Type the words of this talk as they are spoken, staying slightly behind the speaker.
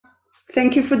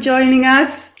Thank you for joining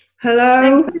us.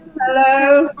 Hello. Thank you.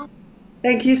 Hello.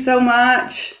 Thank you so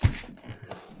much.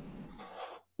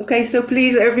 Okay, so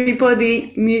please,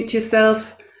 everybody, mute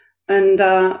yourself. And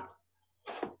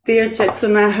dear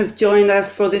Jetsunma has joined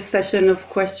us for this session of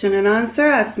question and answer.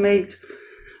 I've made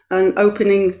an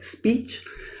opening speech,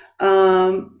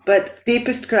 but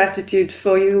deepest gratitude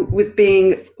for you with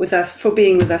being with us, for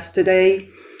being with us today.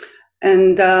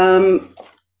 And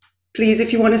please,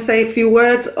 if you want to say a few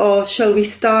words, or shall we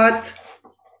start?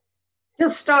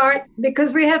 Just start,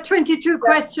 because we have 22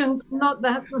 questions, not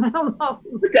that long.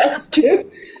 That's true.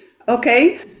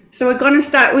 Okay, so we're going to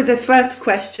start with the first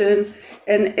question,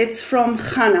 and it's from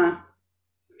Hannah.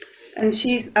 And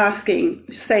she's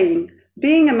saying,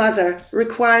 being a mother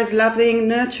requires loving,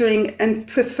 nurturing, and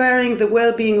preferring the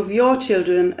well-being of your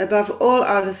children above all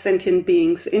other sentient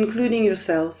beings, including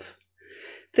yourself.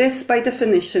 This, by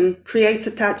definition, creates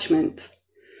attachment.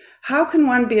 How can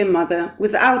one be a mother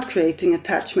without creating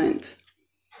attachment?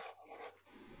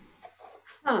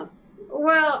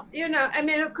 Well,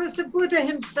 of course, the Buddha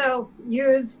himself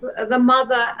used the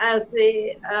mother as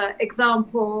the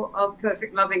example of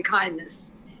perfect loving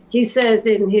kindness. He says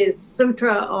in his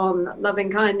sutra on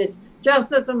loving kindness,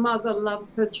 just as a mother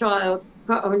loves her child,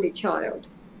 her only child.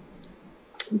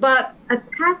 But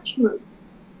attachment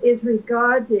is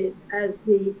regarded as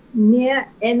the near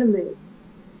enemy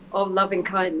of loving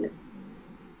kindness.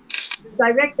 The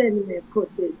direct enemy, of course,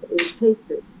 is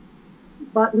hatred.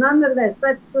 But nonetheless,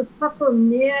 that's the subtle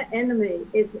near enemy.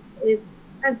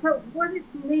 And so what it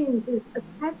means is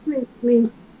attachment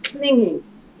means clinging,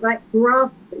 like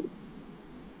grasping,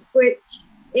 which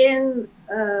in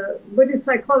Buddhist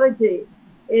psychology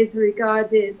is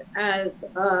regarded as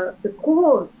the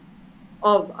cause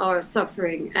of our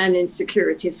suffering and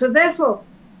insecurity. So therefore,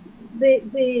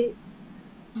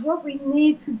 what we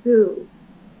need to do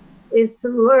is to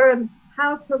learn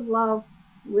how to love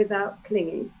without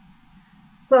clinging.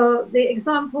 So the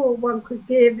example one could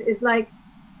give is like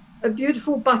a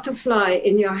beautiful butterfly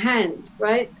in your hand,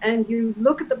 right? And you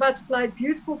look at the butterfly,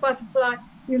 beautiful butterfly,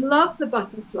 you love the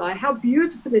butterfly, how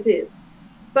beautiful it is.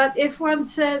 But if one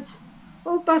says,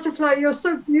 oh, butterfly, you're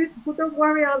so beautiful, don't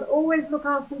worry, I'll always look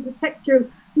after and protect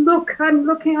you. Look, I'm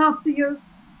looking after you.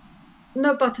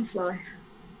 No butterfly.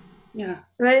 Yeah.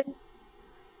 Right?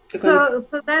 So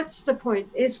that's the point,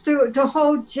 is to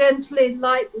hold gently,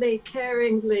 lightly,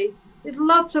 caringly, with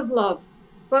lots of love,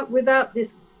 but without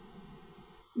this,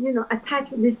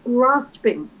 attachment, this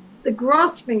grasping. The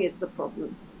grasping is the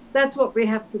problem. That's what we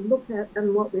have to look at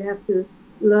and what we have to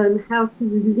learn how to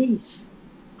release,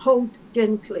 hold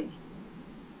gently.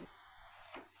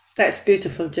 That's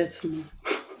beautiful, Jetsunma.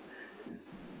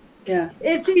 Yeah.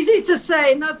 It's easy to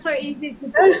say, not so easy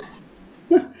to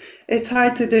do. It's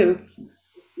hard to do.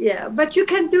 Yeah, but you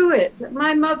can do it.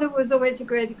 My mother was always a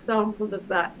great example of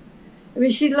that. I mean,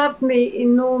 she loved me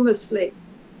enormously,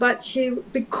 but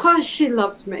because she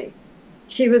loved me,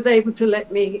 she was able to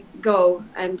let me go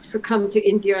and to come to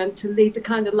India and to lead the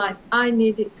kind of life I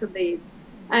needed to lead.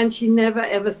 And she never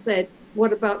ever said,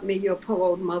 what about me, your poor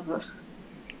old mother?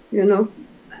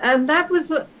 And that was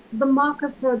the mark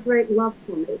of her great love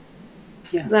for me,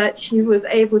 that she was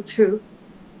able to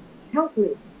help me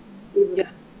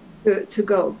to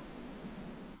go.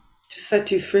 To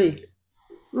set you free.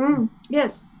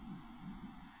 Yes.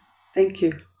 Thank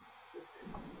you.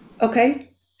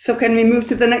 Okay, so can we move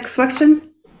to the next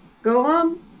question? Go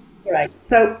on. All right.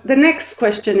 So the next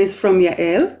question is from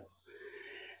Yael.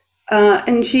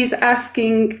 And she's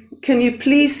asking, can you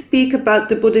please speak about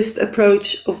the Buddhist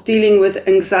approach of dealing with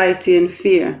anxiety and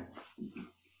fear?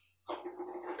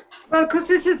 Well, because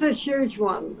this is a huge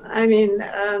one. I mean,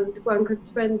 one could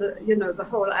spend, the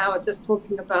whole hour just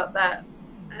talking about that.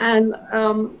 And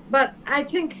but I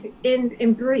think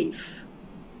in brief,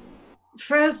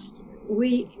 first,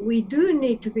 we do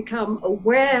need to become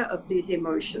aware of these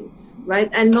emotions, right?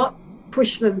 And not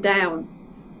push them down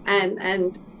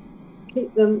and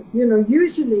keep them,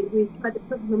 usually we try to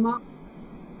cover them up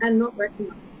and not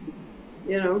recognize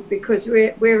them, because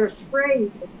we're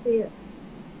afraid of fear.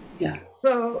 Yeah.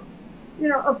 So,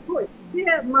 of course,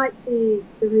 fear might be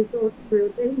the result of real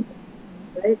danger,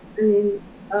 right?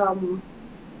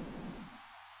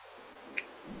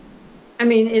 I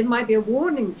mean, it might be a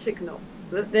warning signal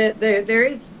that there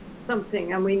is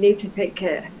something and we need to take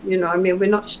care. We're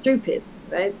not stupid,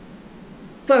 right?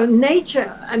 So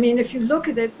nature, if you look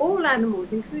at it, all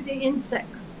animals, including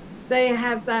insects, they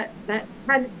have that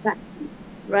panic action,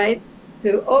 right?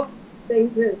 So,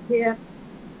 danger is here,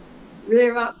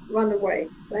 rear up, run away,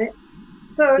 right?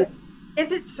 So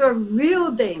if it's a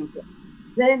real danger,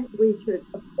 then we should,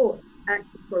 of course, act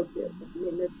appropriately.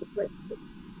 That's the question.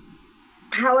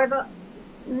 However,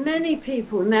 many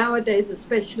people nowadays,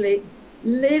 especially,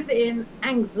 live in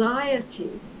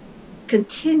anxiety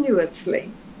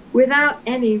continuously without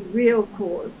any real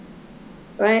cause,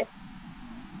 right?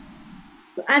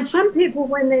 And some people,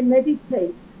 when they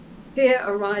meditate, fear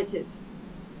arises.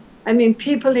 I mean,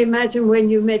 people imagine when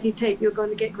you meditate, you're going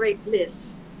to get great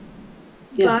bliss.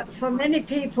 Yeah. But for many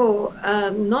people,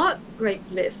 not great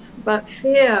bliss, but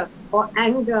fear or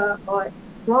anger or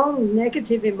strong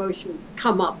negative emotions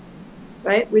come up,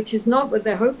 right? Which is not what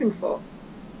they're hoping for.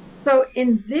 So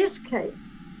in this case,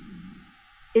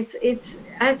 it's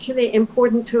actually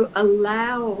important to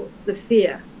allow the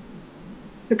fear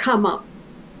to come up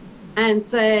and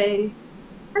say,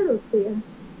 hello, fear.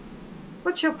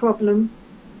 What's your problem?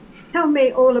 Tell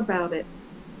me all about it.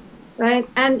 Right?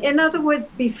 And in other words,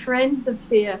 befriend the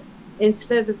fear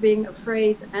instead of being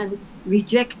afraid and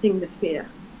rejecting the fear.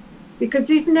 Because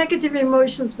these negative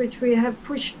emotions, which we have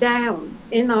pushed down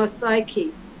in our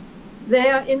psyche, they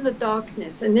are in the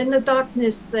darkness, and in the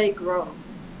darkness they grow.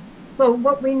 So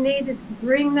what we need is to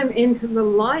bring them into the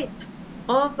light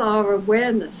of our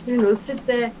awareness, sit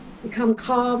there, become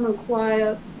calm and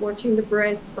quiet, watching the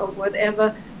breath or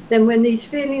whatever. Then when these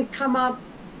feelings come up,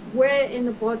 where in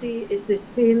the body is this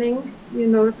feeling?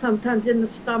 Sometimes in the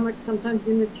stomach, sometimes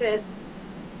in the chest.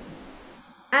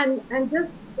 And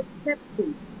just accept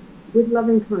them with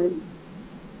loving kindness.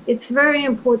 It's very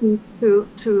important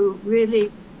to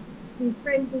really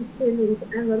befriend these feelings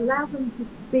and allow them to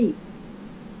speak.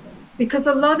 Because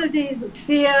a lot of these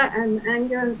fear and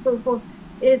anger and so forth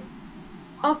is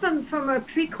often from a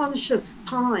pre-conscious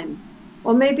time,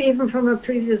 or maybe even from a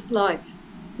previous life.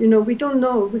 We don't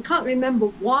know. We can't remember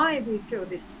why we feel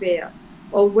this fear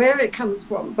or where it comes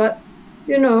from. But,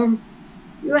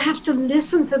 you have to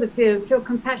listen to the fear and feel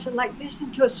compassion, like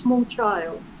listen to a small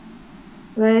child,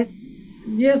 right?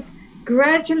 Just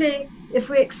gradually, if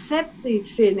we accept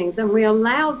these feelings and we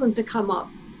allow them to come up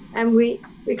and we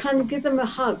kind of give them a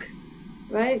hug,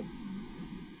 right?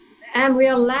 And we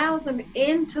allow them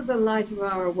into the light of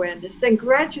our awareness, then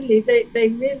gradually they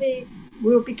really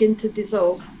will begin to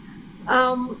dissolve.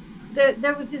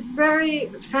 There was this very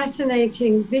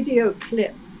fascinating video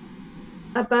clip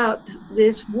about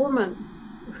this woman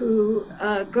who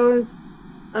goes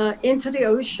into the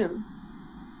ocean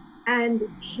and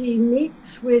she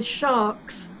meets with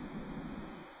sharks,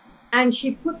 and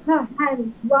she puts her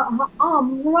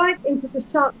arm right into the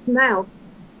shark's mouth,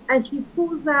 and she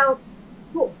pulls out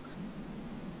hooks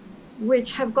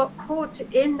which have got caught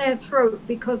in their throat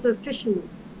because of fishermen.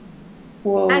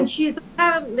 Whoa. And she's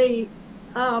apparently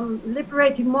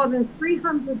liberated more than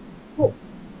 300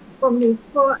 hooks from these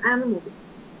poor animals.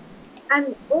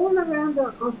 And all around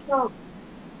her are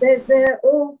sharks. They're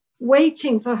all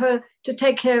waiting for her to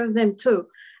take care of them too.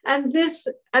 And this,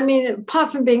 apart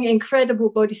from being incredible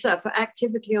bodhisattva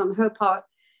activity on her part,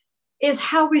 is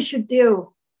how we should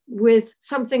deal with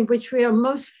something which we are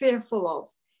most fearful of.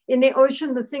 In the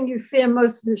ocean, the thing you fear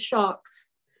most is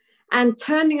sharks. And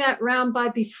turning that around by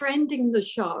befriending the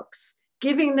sharks,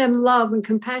 giving them love and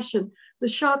compassion, the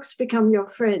sharks become your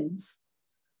friends.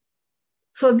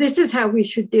 So this is how we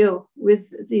should deal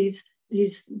with these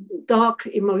dark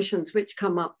emotions which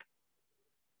come up.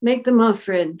 Make them our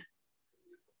friend.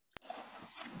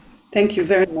 Thank you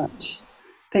very much.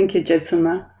 Thank you,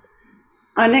 Jetsunma.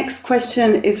 Our next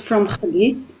question is from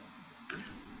Khalid.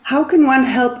 How can one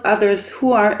help others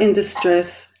who are in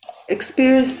distress,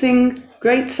 experiencing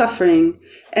great suffering,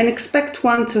 and expect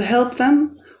one to help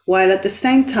them, while at the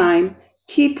same time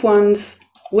keep one's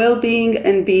well-being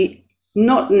and be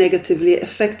not negatively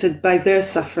affected by their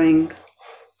suffering?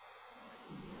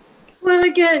 Well,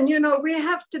 again, we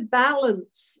have to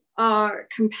balance our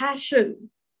compassion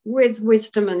with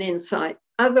wisdom and insight.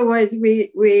 Otherwise,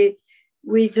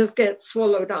 we just get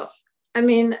swallowed up.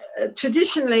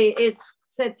 Traditionally, it's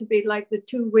said to be like the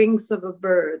two wings of a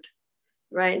bird,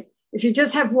 right? If you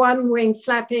just have one wing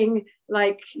flapping,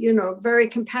 very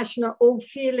compassionate, all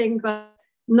feeling, but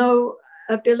no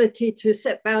ability to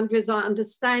set boundaries or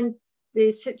understand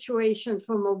the situation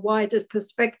from a wider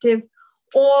perspective,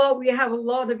 or we have a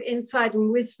lot of insight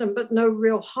and wisdom, but no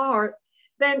real heart,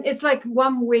 then it's like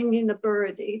one wing in a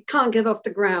bird. It can't get off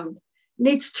the ground. It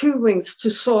needs two wings to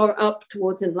soar up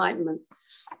towards enlightenment.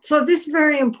 So this is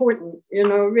very important,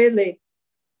 really.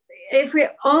 If we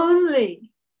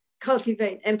only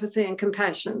cultivate empathy and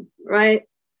compassion, right,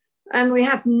 and we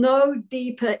have no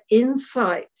deeper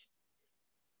insight,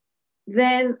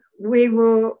 then we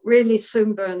will really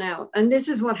soon burn out. And this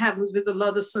is what happens with a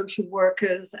lot of social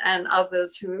workers and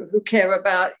others who care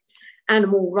about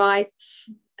animal rights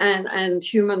and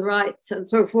human rights and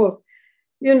so forth.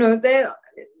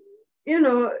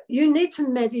 you need to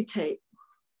meditate,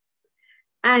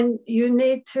 and you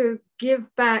need to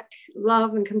give back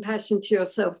love and compassion to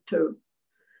yourself too.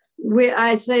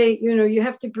 I say, you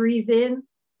have to breathe in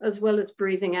as well as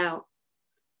breathing out.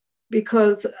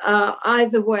 Because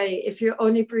either way, if you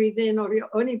only breathe in or you're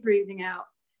only breathing out,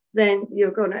 then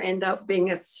you're going to end up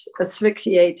being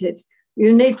asphyxiated.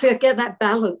 You need to get that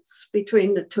balance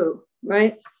between the two,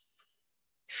 right?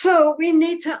 So we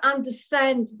need to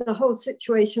understand the whole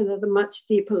situation at a much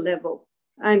deeper level.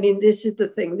 I mean, this is the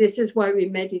thing. This is why we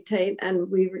meditate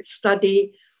and we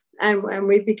study and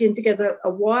we begin to get a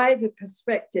wider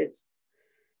perspective.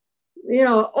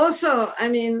 Also, I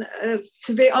mean,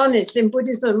 to be honest, in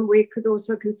Buddhism, we could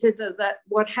also consider that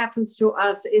what happens to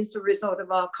us is the result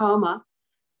of our karma,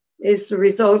 is the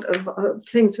result of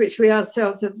things which we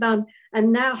ourselves have done.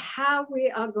 And now how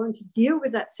we are going to deal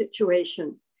with that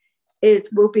situation, it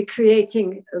will be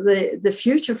creating the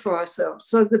future for ourselves.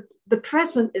 So the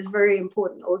present is very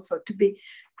important also,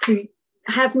 to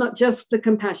have not just the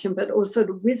compassion, but also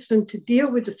the wisdom to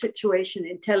deal with the situation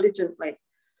intelligently.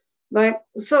 Right.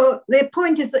 So the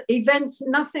point is that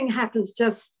nothing happens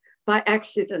just by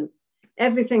accident.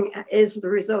 Everything is the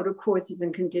result of causes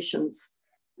and conditions.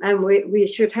 And we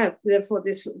should have, therefore,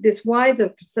 this wider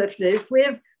perspective.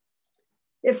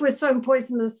 If we're sowing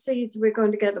poisonous seeds, we're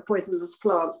going to get a poisonous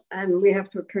plant. And we have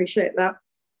to appreciate that.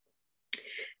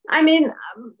 I mean,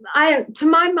 to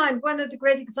my mind, one of the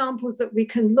great examples that we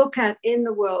can look at in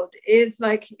the world is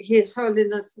like His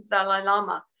Holiness Dalai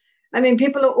Lama. I mean,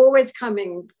 people are always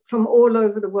coming from all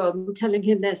over the world and telling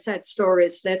him their sad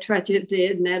stories, their tragedy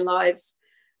in their lives.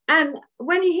 And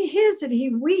when he hears it,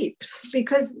 he weeps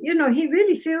because, he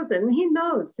really feels it and he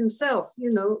knows himself,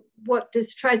 what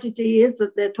this tragedy is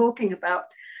that they're talking about.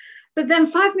 But then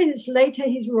 5 minutes later,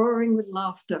 he's roaring with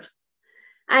laughter.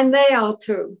 And they are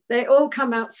too. They all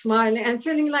come out smiling and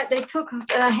feeling like they took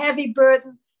a heavy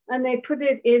burden and they put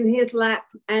it in his lap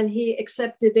and he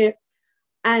accepted it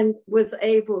and was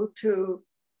able to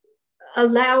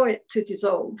allow it to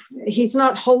dissolve. He's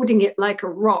not holding it like a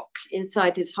rock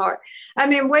inside his heart. I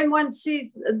mean, when one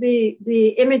sees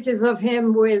the images of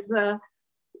him with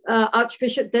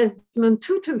Archbishop Desmond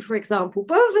Tutu, for example,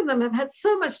 both of them have had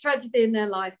so much tragedy in their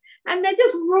life and they're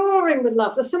just roaring with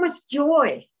laughter, so much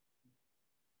joy,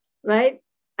 right?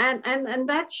 And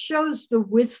that shows the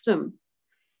wisdom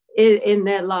in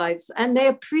their lives. And they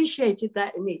appreciated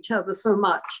that in each other so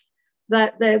much,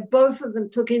 that both of them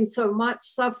took in so much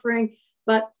suffering,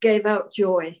 but gave out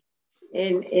joy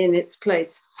in its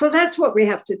place. So that's what we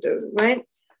have to do, right?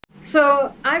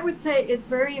 So I would say it's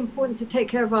very important to take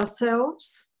care of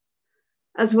ourselves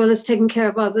as well as taking care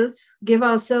of others, give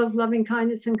ourselves loving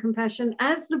kindness and compassion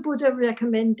as the Buddha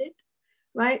recommended,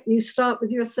 right? You start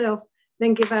with yourself,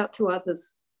 then give out to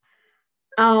others.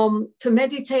 To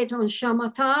meditate on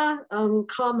shamatha,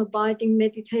 calm abiding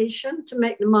meditation, to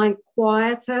make the mind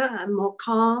quieter and more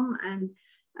calm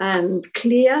and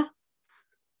clear.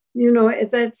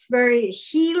 That's very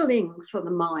healing for the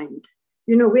mind.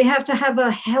 We have to have a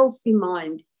healthy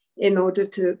mind in order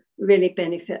to really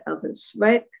benefit others,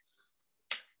 right?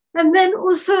 And then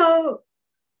also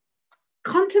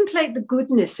contemplate the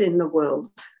goodness in the world.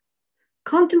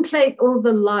 Contemplate all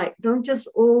the light. Don't just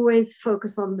always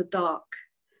focus on the dark.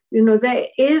 There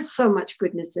is so much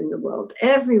goodness in the world,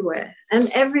 everywhere.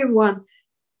 And everyone,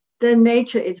 their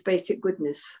nature is basic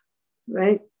goodness,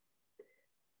 right?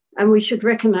 And we should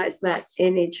recognize that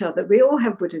in each other. We all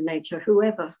have Buddha nature,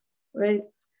 whoever, right?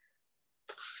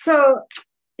 So,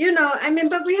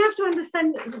 but we have to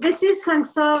understand this is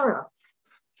samsara.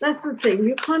 That's the thing.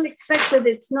 You can't expect that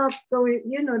it's not going,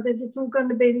 that it's all going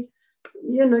to be,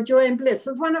 joy and bliss.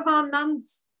 As one of our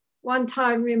nuns one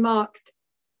time remarked,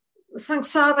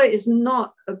 samsara is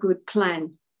not a good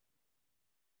plan.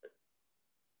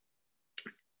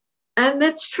 And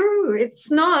that's true,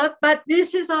 it's not, but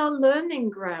this is our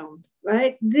learning ground,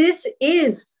 right? This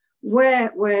is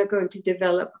where we're going to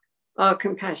develop our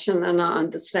compassion and our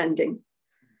understanding.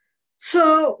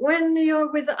 So when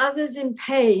you're with others in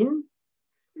pain,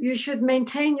 you should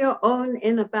maintain your own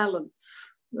inner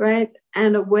balance, right?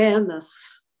 And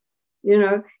awareness.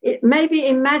 Maybe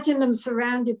imagine them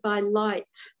surrounded by light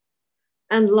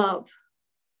and love,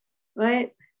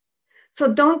 right?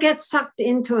 So don't get sucked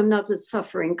into another's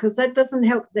suffering because that doesn't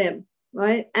help them,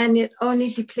 right? And it only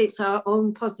depletes our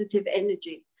own positive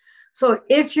energy. So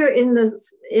if you're in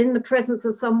the presence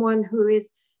of someone who is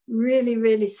really,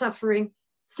 really suffering,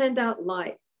 send out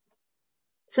light,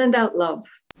 send out love,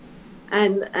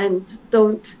 and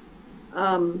don't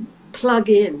plug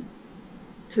in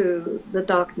to the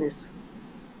darkness.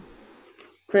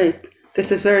 Great.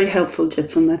 This is very helpful,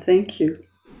 Jetsunma. Thank you.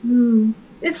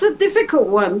 it's a difficult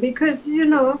one because, you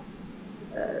know,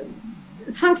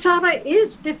 samsara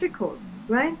is difficult,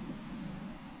 right?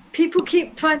 People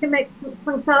keep trying to make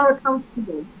samsara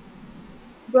comfortable,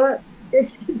 but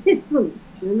it isn't,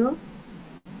 you know?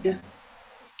 Yeah.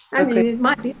 I Okay. mean, it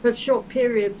might be for short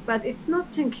periods, but it's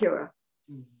not secure,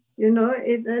 you know,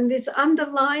 and its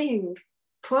underlying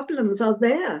problems are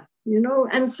there, you know,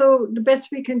 and so the best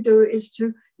we can do is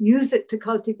to use it to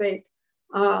cultivate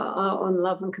our own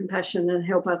love and compassion and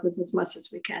help others as much as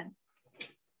we can.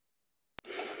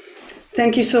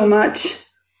 Thank you so much.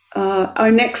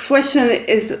 Our next question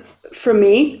is from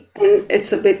me, and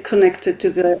it's a bit connected to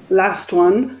the last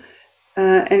one.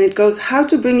 And it goes, how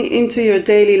to bring into your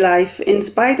daily life, in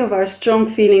spite of our strong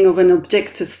feeling of an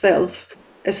objective self,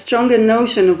 a stronger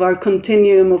notion of our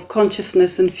continuum of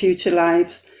consciousness and future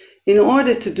lives, in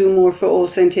order to do more for all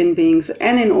sentient beings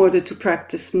and in order to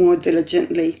practice more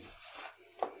diligently.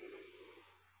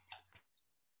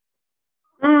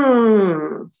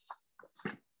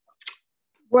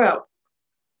 Well,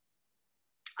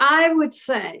 I would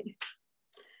say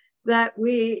that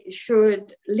we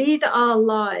should lead our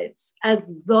lives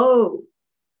as though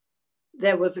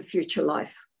there was a future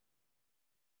life,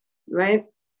 right?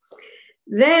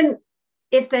 Then,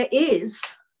 if there is,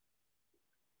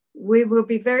 we will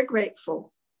be very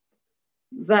grateful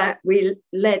that we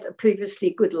led a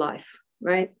previously good life,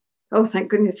 right? Oh, thank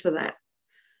goodness for that.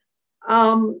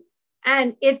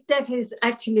 And if death is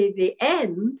actually the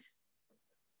end,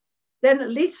 then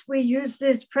at least we use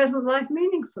this present life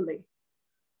meaningfully,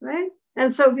 right?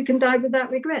 And so we can die without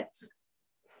regrets.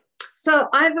 So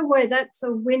either way, that's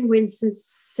a win-win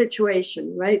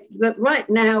situation, right? But right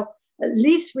now, at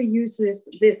least we use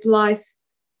this life,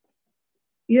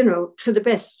 you know, to the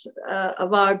best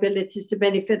of our abilities to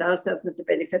benefit ourselves and to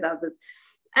benefit others.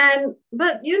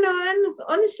 But, you know, and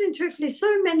honestly and truthfully,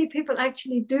 so many people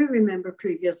actually do remember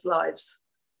previous lives.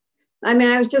 I mean,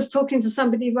 I was just talking to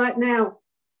somebody right now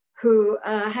who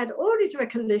had all these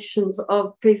recollections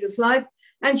of previous life.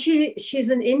 And she's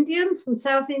an Indian from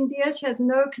South India. She has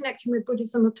no connection with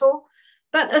Buddhism at all.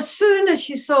 But as soon as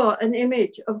she saw an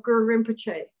image of Guru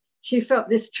Rinpoche, she felt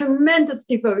this tremendous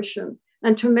devotion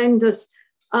and tremendous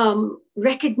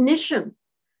recognition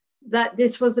that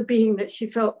this was a being that she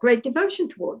felt great devotion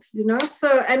towards, you know?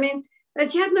 So, I mean,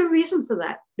 and she had no reason for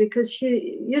that because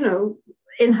she, you know,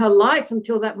 in her life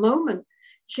until that moment,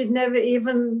 she'd never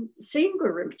even seen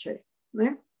Guru Rinpoche,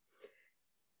 right?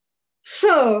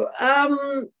 So,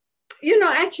 you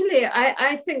know, actually,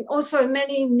 I think also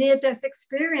many near-death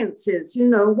experiences, you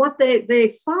know, what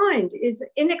they find is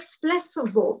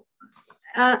inexplicable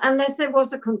unless there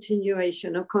was a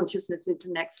continuation of consciousness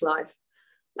into next life.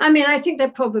 I mean, I think there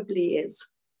probably is.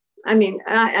 I mean,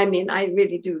 I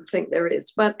really do think there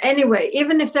is. But anyway,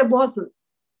 even if there wasn't,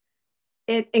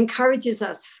 it encourages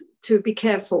us to be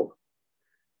careful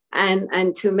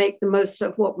and to make the most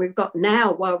of what we've got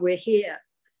now while we're here.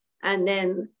 And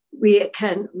then we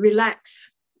can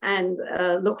relax and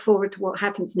look forward to what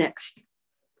happens next.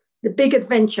 The big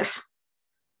adventure.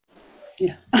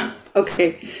 Yeah.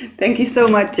 Okay. Thank you so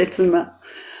much, Jetsunma.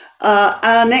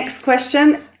 Our next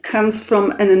question comes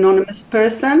from an anonymous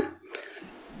person,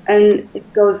 and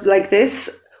it goes like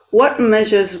this. What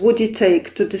measures would you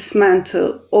take to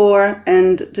dismantle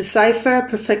and decipher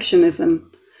perfectionism?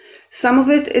 Some of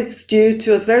it is due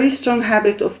to a very strong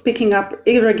habit of picking up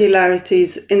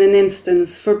irregularities in an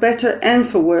instance, for better and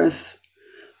for worse.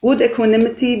 Would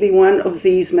equanimity be one of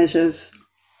these measures?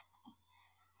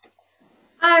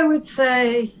 I would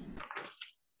say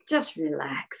just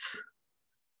relax,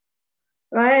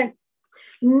 right?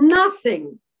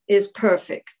 Nothing is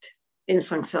perfect in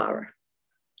samsara.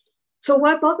 So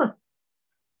why bother,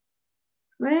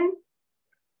 right?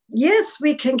 Yes,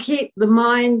 we can keep the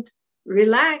mind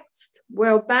relaxed,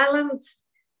 well balanced,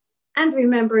 and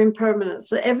remember impermanence.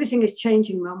 So everything is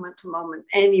changing moment to moment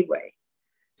anyway.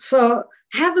 So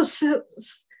have a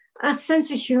sense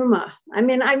of humor. I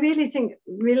mean, I really think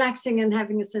relaxing and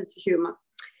having a sense of humor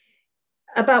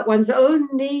about one's own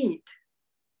need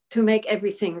to make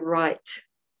everything right.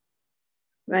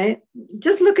 Right?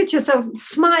 Just look at yourself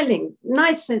smiling,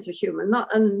 nice sense of humor,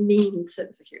 not a mean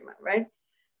sense of humor, right?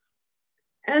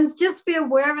 And just be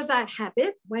aware of that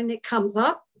habit when it comes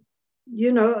up.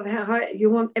 You know, how you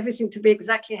want everything to be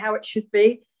exactly how it should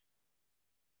be.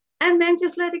 And then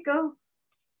just let it go,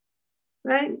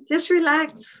 right? Just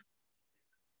relax.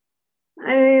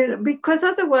 Because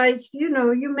otherwise, you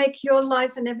know, you make your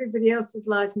life and everybody else's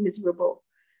life miserable.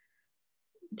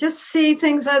 Just see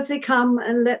things as they come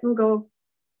and let them go.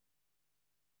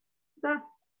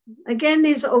 Again,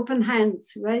 these open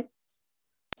hands, right?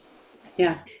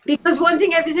 Yeah. Because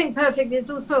wanting everything perfect is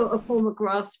also a form of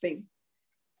grasping.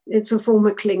 It's a form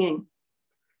of clinging.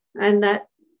 And that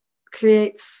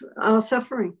creates our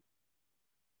suffering.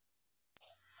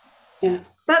 Yeah.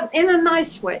 But in a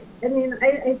nice way. I mean,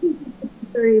 I think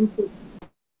it's very important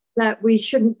that we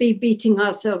shouldn't be beating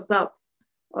ourselves up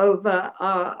over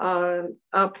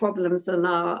our problems and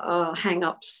our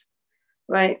hang-ups,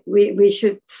 right? We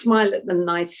should smile at them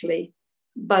nicely,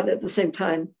 but at the same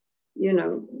time, you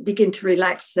know, begin to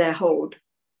relax their hold.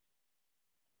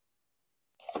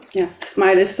 Yeah,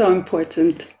 smile is so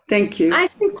important. Thank you. I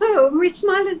think so. We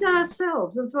smile at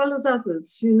ourselves as well as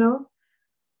others, you know,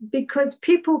 because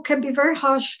people can be very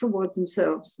harsh towards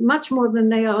themselves, much more than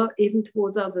they are even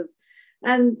towards others.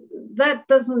 And that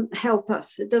doesn't help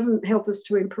us. It doesn't help us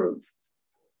to improve.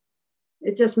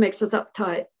 It just makes us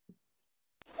uptight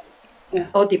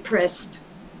or depressed.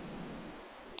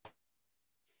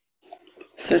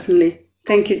 Certainly.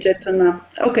 Thank you, Jetsunma.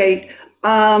 Okay.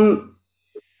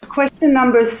 Question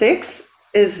number 6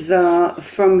 is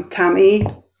from Tammy,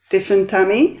 different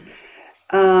Tammy.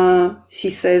 She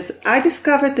says, I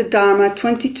discovered the Dharma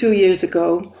 22 years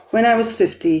ago when I was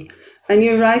 50. I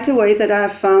knew right away that I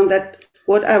have found that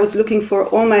what I was looking for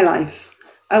all my life.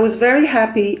 I was very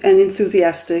happy and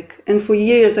enthusiastic, and for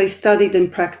years I studied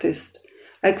and practiced.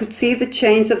 I could see the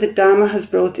change that the Dharma has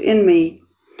brought in me.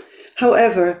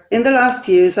 However, in the last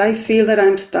years, I feel that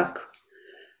I'm stuck.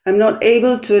 I'm not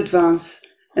able to advance,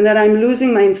 and that I'm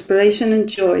losing my inspiration and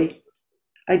joy.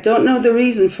 I don't know the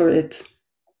reason for it.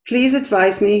 Please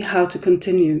advise me how to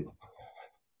continue.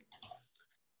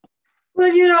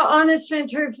 Well, you know, honestly and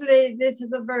truthfully, this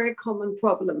is a very common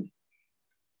problem.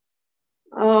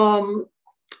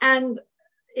 And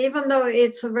even though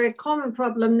it's a very common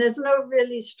problem, there's no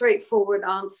really straightforward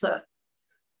answer.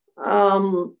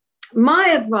 My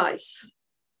advice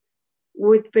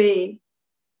would be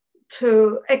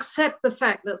to accept the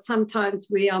fact that sometimes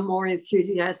we are more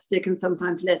enthusiastic and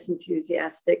sometimes less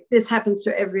enthusiastic. This happens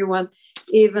to everyone.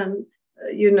 Even,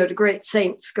 you know, the great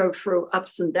saints go through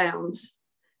ups and downs.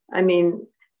 I mean,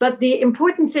 but the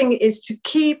important thing is to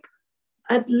keep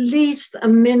at least a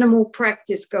minimal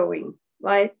practice going,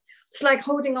 right? It's like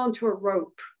holding on to a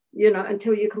rope, you know,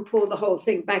 until you can pull the whole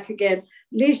thing back again. At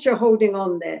least you're holding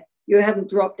on there. You haven't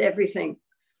dropped everything.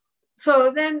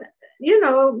 So then, you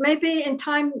know, maybe in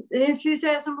time, the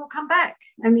enthusiasm will come back.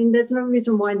 I mean, there's no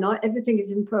reason why not. Everything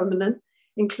is impermanent,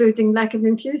 including lack of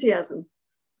enthusiasm.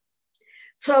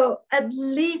 So at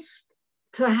least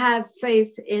to have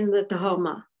faith in the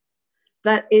Dharma,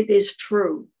 that it is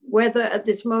true. Whether at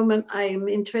this moment I am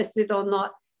interested or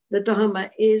not, the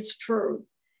Dharma is true,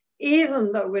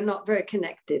 even though we're not very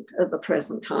connected at the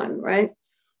present time, right?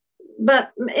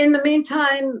 But in the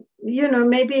meantime, you know,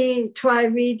 maybe try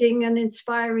reading an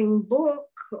inspiring book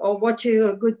or watching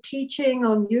a good teaching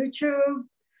on YouTube,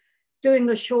 doing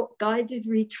a short guided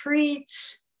retreat.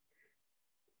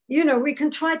 You know, we can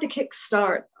try to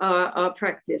kickstart our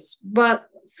practice, but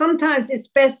sometimes it's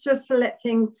best just to let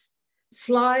things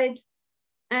slide.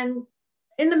 And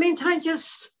in the meantime,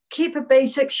 just keep a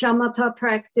basic shamatha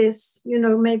practice, you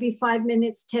know, maybe 5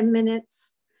 minutes, 10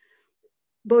 minutes.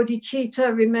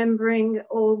 Bodhicitta, remembering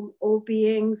all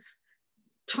beings,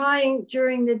 trying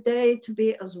during the day to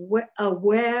be as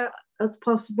aware as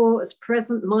possible, as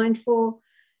present, mindful,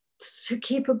 to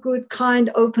keep a good,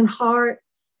 kind, open heart,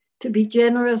 to be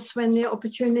generous when the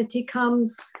opportunity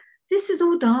comes. This is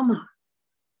all Dharma.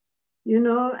 You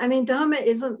know, I mean, Dharma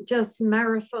isn't just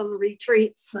marathon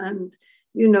retreats and,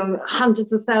 you know,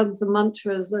 hundreds of thousands of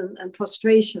mantras and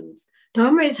prostrations.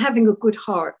 Dharma is having a good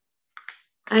heart.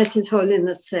 As His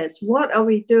Holiness says, what are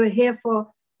we doing here for?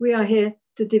 We are here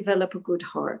to develop a good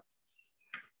heart.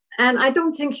 And I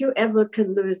don't think you ever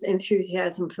can lose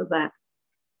enthusiasm for that,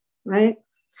 right?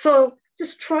 So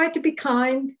just try to be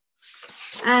kind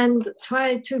and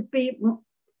try to be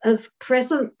as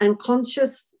present and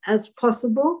conscious as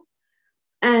possible,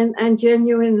 and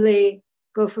genuinely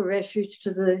go for refuge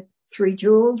to the three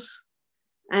jewels.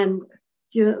 And,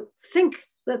 you know, think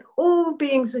that all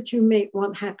beings that you meet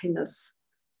want happiness.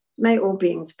 May all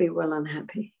beings be well and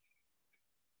happy.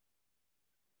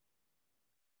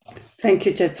 Thank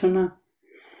you, Jetsunma.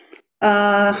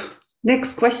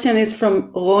 Next question is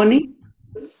from Roni.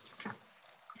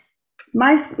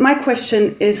 My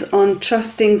question is on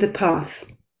trusting the path.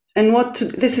 And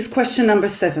this is question number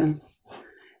 7.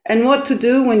 And what to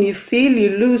do when you feel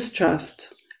you lose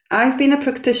trust. I've been a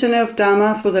practitioner of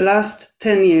Dharma for the last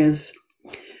 10 years.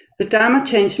 The Dharma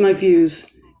changed my views.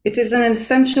 It is an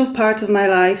essential part of my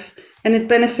life, and it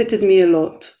benefited me a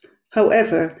lot.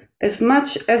 However, as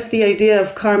much as the idea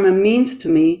of karma means to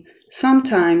me,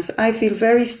 Sometimes I feel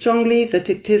very strongly that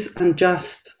it is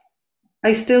unjust.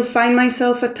 I still find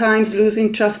myself at times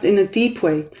losing trust in a deep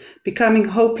way, becoming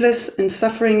hopeless and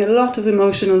suffering a lot of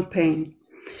emotional pain.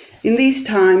 In these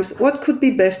times, what could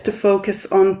be best to focus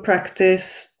on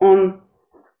practice, on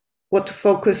what to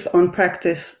focus on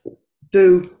practice,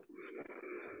 do?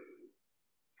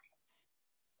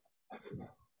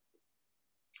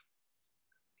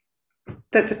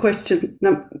 That's a question.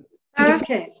 No.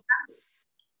 Okay.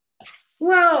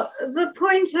 Well, the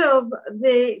point of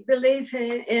the belief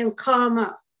in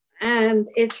karma and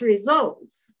its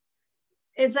results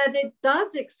is that it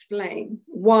does explain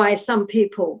why some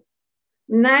people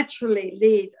naturally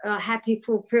lead a happy,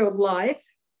 fulfilled life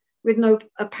with no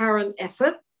apparent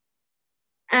effort,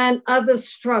 and others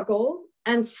struggle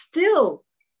and still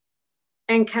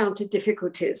encounter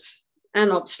difficulties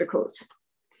and obstacles.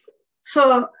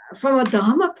 So, from a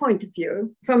Dharma point of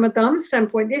view, from a Dharma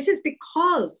standpoint, this is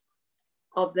because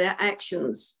of their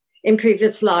actions in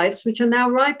previous lives, which are now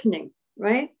ripening,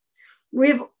 right?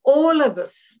 We've all of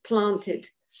us planted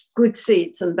good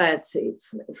seeds and bad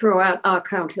seeds throughout our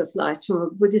countless lives from a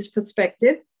Buddhist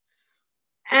perspective.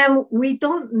 And we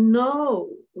don't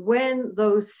know when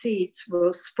those seeds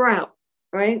will sprout,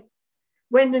 right?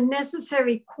 When the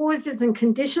necessary causes and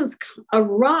conditions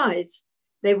arise,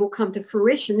 they will come to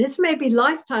fruition. This may be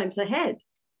lifetimes ahead,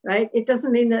 right? It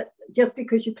doesn't mean that just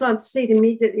because you plant a seed,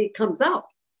 immediately it comes up.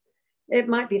 It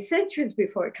might be centuries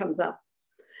before it comes up.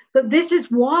 But this is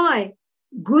why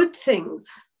good things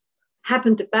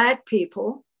happen to bad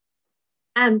people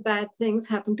and bad things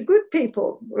happen to good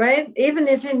people, right? Even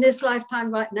if in this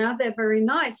lifetime right now, they're very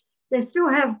nice, they still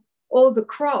have all the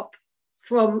crop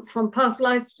from past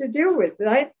lives to deal with,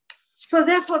 right? So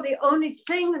therefore, the only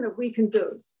thing that we can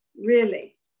do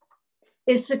really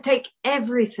is to take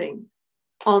everything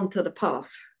onto the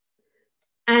path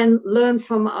and learn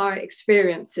from our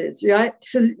experiences, right?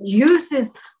 To use this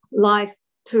life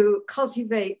to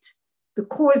cultivate the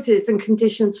causes and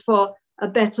conditions for a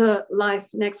better life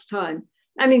next time.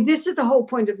 I mean, this is the whole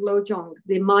point of Lojong,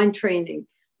 the mind training,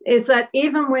 is that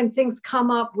even when things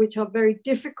come up which are very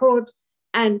difficult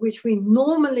and which we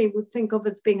normally would think of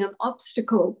as being an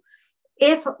obstacle,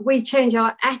 if we change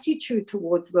our attitude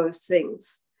towards those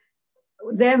things,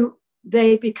 then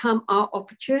they become our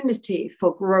opportunity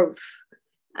for growth,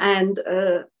 and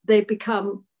they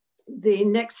become the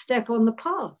next step on the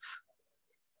path,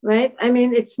 right? I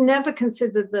mean, it's never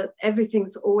considered that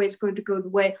everything's always going to go the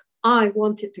way I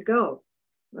want it to go,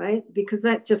 right? Because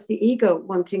that's just the ego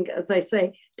wanting, as I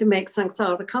say, to make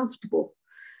samsara comfortable.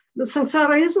 The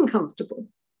samsara isn't comfortable.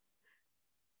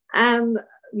 And,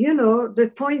 you know, the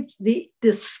point, the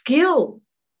skill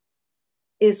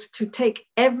is to take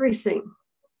everything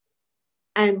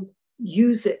and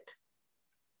use it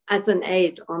as an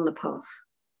aid on the path.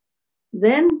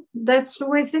 Then that's the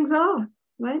way things are,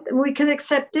 right? And we can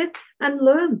accept it and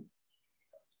learn.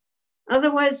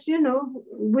 Otherwise, you know,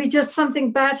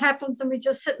 something bad happens and we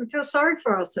just sit and feel sorry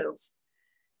for ourselves.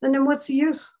 And then what's the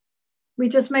use? We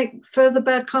just make further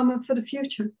bad karma for the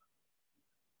future.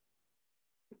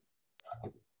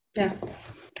 Yeah,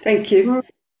 thank you.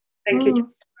 Thank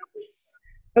you.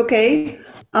 Okay,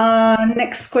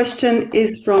 next question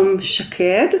is from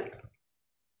Shakir.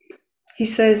 He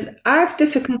says, I have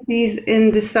difficulties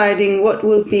in deciding what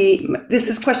will be, this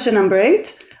is question number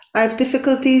 8. I have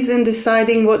difficulties in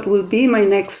deciding what will be my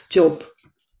next job.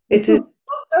 It is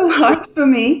also hard for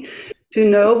me to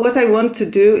know what I want to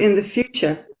do in the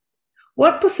future.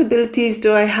 What possibilities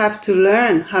do I have to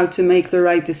learn how to make the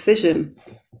right decision?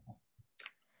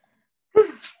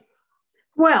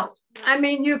 Well, I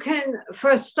mean, you can,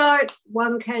 for a start,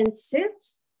 one can sit,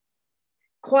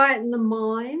 quieten the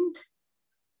mind,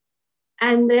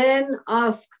 and then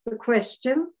ask the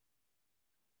question,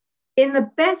 in the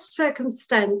best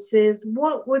circumstances,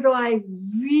 what would I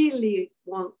really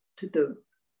want to do,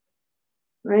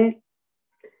 right?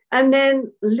 And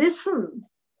then listen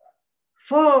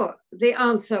for the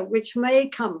answer, which may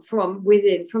come from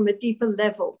within, from a deeper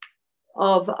level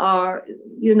of our,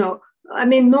 you know, I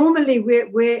mean, normally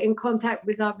we're in contact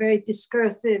with our very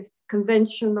discursive,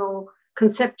 conventional,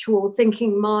 conceptual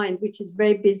thinking mind, which is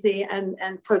very busy and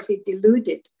totally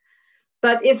deluded.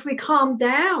 But if we calm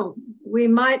down, we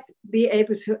might be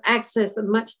able to access a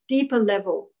much deeper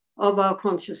level of our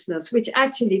consciousness, which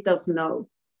actually does know.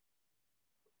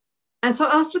 And so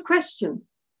ask the question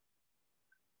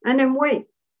and then wait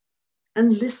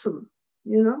and listen,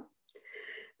 you know.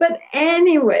 But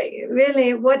anyway,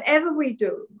 really, whatever we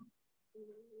do,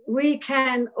 we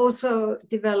can also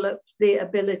develop the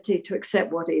ability to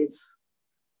accept what is,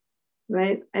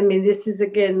 right? I mean, this is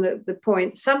again the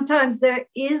point. Sometimes there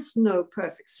is no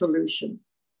perfect solution.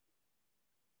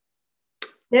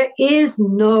 There is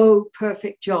no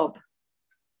perfect job,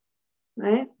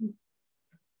 right?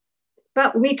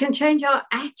 But we can change our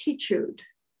attitude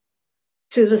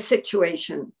to the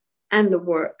situation and the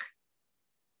work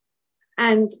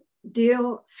and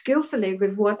deal skillfully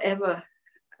with whatever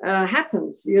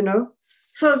happens, you know.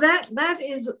 So that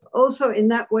is also, in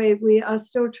that way, we are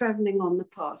still traveling on the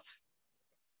path.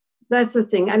 That's the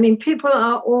thing. I mean, people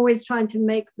are always trying to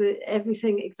make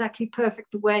everything exactly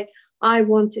perfect the way I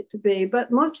want it to be,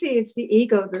 but mostly it's the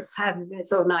ego that's having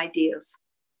its own ideas.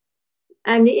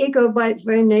 And the ego, by its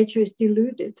very nature, is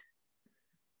deluded.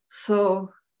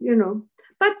 So, you know,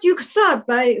 but you start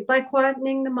by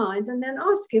quietening the mind and then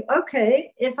asking,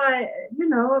 okay, if I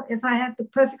had the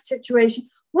perfect situation,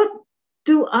 what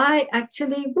do I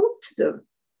actually want to do?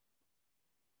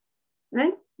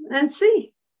 Right? And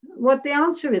see what the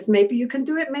answer is. Maybe you can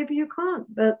do it, maybe you can't.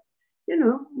 But, you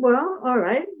know, well, all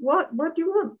right, what do you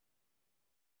want?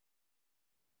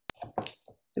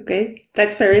 Okay,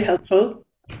 that's very helpful.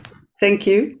 Thank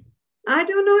you. I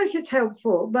don't know if it's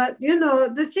helpful, but, you know,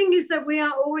 the thing is that we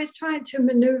are always trying to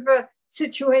maneuver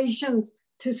situations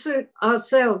to suit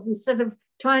ourselves instead of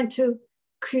trying to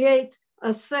create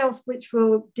a self which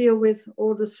will deal with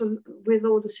all the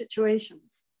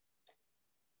situations.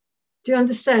 Do you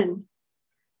understand?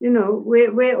 You know,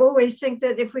 we always think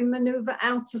that if we maneuver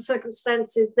out of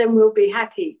circumstances, then we'll be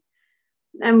happy.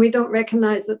 And we don't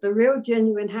recognize that the real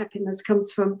genuine happiness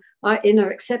comes from our inner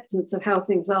acceptance of how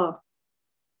things are.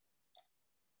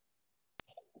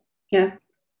 Yeah.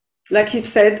 Like you've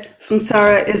said,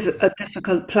 samsara is a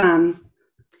difficult plan.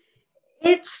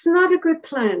 It's not a good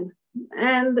plan,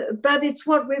 but it's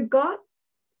what we've got.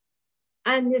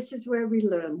 And this is where we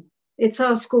learn. It's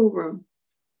our schoolroom.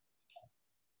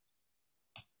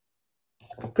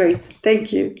 Great,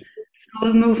 thank you. So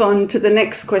we'll move on to the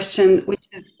next question, which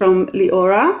is from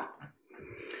Leora.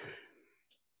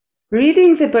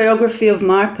 Reading the biography of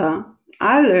Marpa,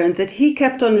 I learned that he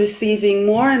kept on receiving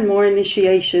more and more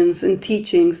initiations and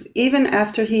teachings even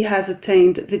after he has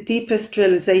attained the deepest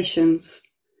realizations.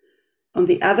 On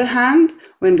the other hand,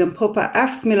 when Gampopa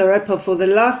asked Milarepa for the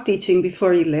last teaching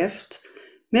before he left,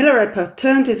 Milarepa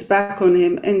turned his back on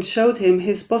him and showed him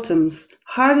his bottoms,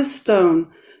 hard as stone,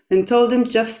 and told him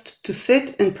just to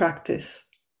sit and practice.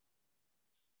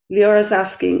 Leora's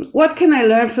asking, what can I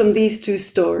learn from these two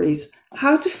stories?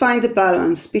 How to find the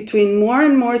balance between more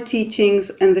and more teachings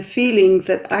and the feeling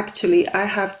that actually I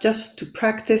have just to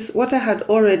practice what I had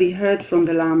already heard from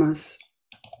the lamas?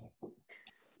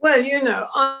 Well, you know,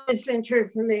 honestly and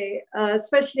truthfully,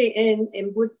 especially in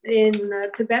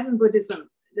Tibetan Buddhism,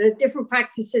 the different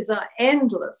practices are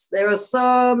endless. There are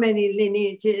so many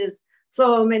lineages,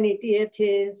 so many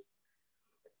deities.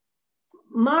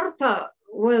 Marpa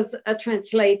was a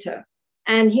translator,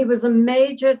 and he was a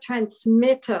major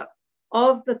transmitter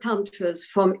of the tantras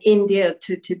from India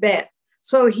to Tibet.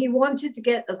 So he wanted to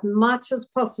get as much as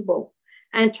possible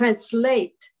and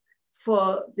translate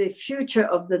for the future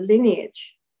of the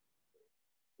lineage.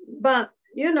 But,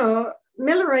 you know,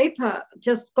 Milarepa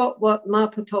just got what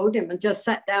Marpa told him and just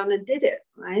sat down and did it,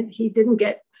 right? He didn't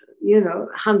get, you know,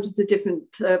 hundreds of different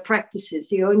practices.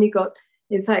 He only got,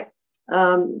 in fact,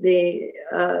 the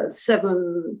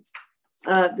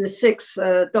six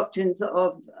doctrines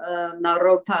of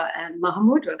Naropa and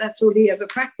Mahamudra. That's all he ever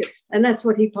practiced. And that's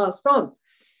what he passed on.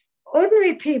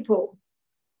 Ordinary people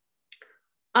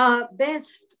are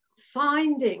best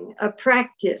finding a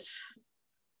practice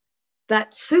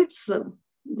that suits them,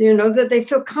 you know, that they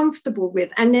feel comfortable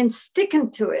with, and then sticking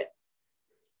to it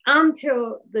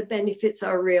until the benefits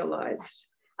are realized.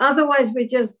 Otherwise, we're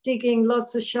just digging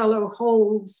lots of shallow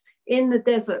holes in the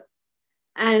desert,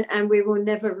 and we will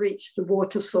never reach the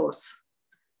water source.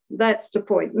 That's the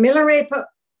point. Milarepa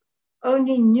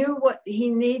only knew what he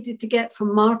needed to get from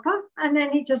Marpa, and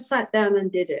then he just sat down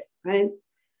and did it, right?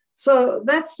 So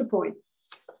that's the point.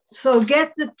 So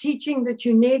get the teaching that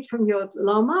you need from your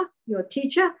lama, your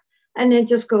teacher, and then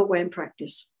just go away and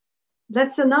practice.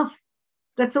 That's enough.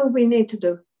 That's all we need to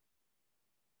do.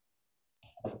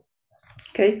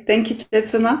 Okay, thank you,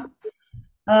 Jetsunma.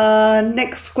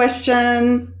 Next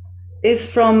question is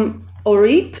from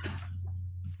Orit.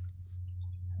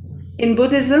 In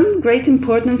Buddhism, great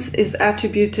importance is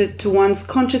attributed to one's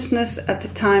consciousness at the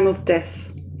time of death.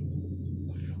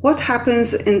 What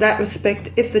happens in that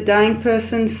respect if the dying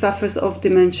person suffers of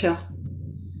dementia?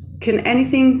 Can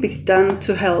anything be done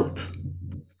to help?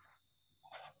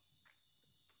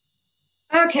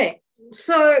 Okay,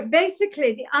 so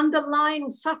basically the underlying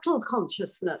subtle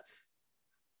consciousness,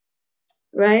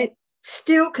 right,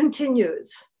 still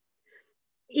continues,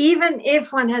 even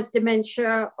if one has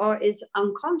dementia or is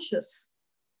unconscious,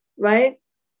 right?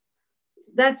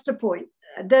 That's the point.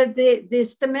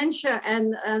 This dementia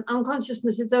and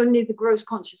unconsciousness is only the gross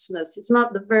consciousness. It's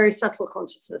not the very subtle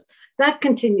consciousness. That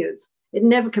continues. It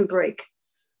never can break.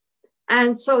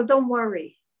 And so don't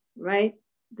worry, right?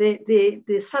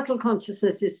 The subtle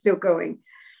consciousness is still going.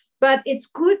 But it's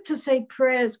good to say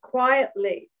prayers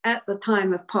quietly at the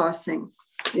time of passing,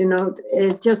 you know,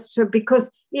 just so,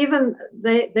 because even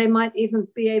they might even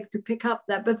be able to pick up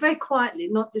that, but very quietly,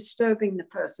 not disturbing the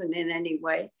person in any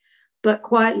way, but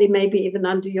quietly, maybe even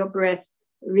under your breath,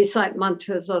 recite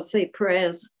mantras or say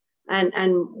prayers and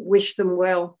wish them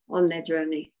well on their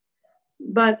journey.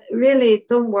 But really,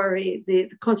 don't worry,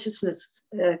 the consciousness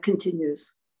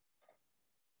continues.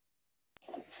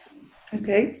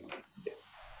 Okay.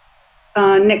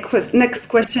 Next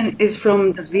question is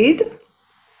from David.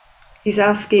 He's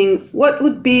asking, what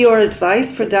would be your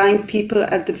advice for dying people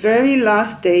at the very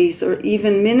last days or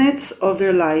even minutes of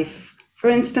their life? For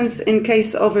instance, in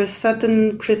case of a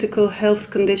sudden critical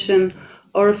health condition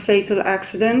or a fatal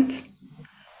accident?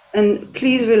 And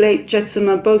please relate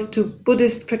Jetsunma both to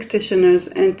Buddhist practitioners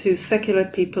and to secular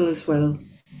people as well.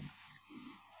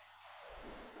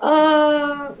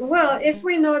 Well, if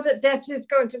we know that death is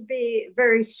going to be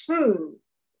very soon,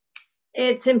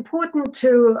 it's important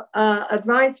to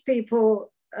advise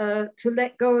people to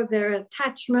let go of their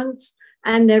attachments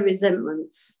and their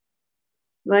resentments,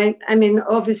 right? I mean,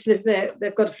 obviously, if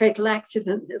they've got a fatal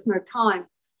accident, there's no time.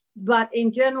 But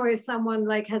in general, if someone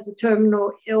like has a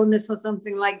terminal illness or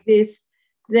something like this,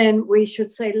 then we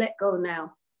should say, let go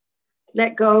now.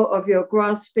 Let go of your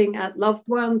grasping at loved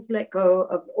ones. Let go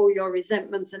of all your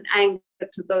resentments and anger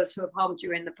to those who have harmed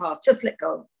you in the past. Just let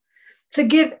go.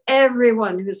 Forgive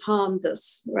everyone who's harmed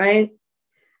us, right?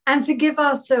 And forgive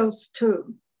ourselves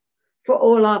too for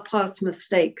all our past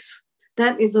mistakes.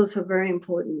 That is also very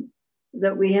important,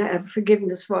 that we have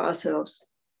forgiveness for ourselves.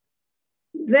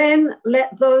 Then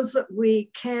let those that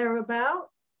we care about,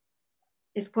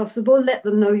 if possible, let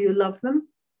them know you love them.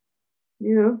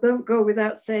 You know, don't go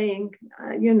without saying,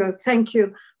 you know, thank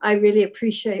you. I really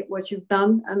appreciate what you've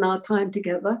done and our time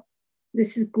together.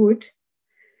 This is good.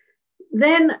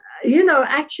 Then, you know,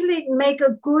 actually make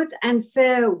a good and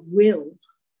fair will,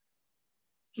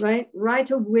 right?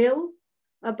 Write a will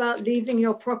about leaving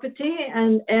your property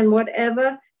and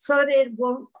whatever, so that it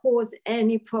won't cause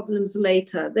any problems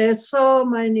later. There's so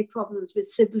many problems with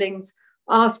siblings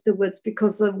afterwards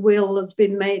because a will has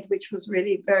been made, which was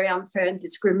really very unfair and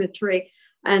discriminatory,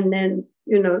 and then,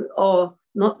 you know, or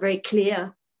not very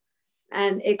clear.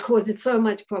 And it causes so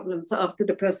much problems after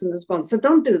the person has gone. So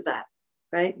don't do that,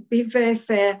 right? Be very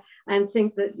fair and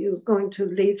think that you're going to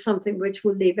leave something which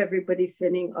will leave everybody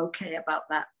feeling okay about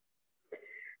that.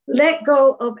 Let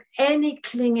go of any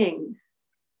clinging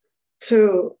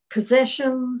to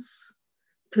possessions,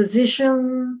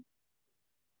 position,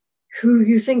 who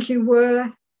you think you were,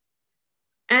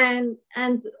 and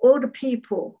all the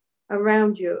people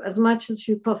around you as much as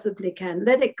you possibly can.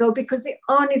 Let it go, because the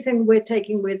only thing we're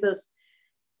taking with us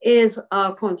is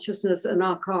our consciousness and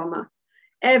our karma.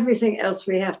 Everything else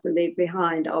we have to leave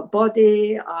behind: our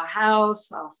body, our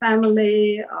house, our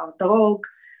family, our dog,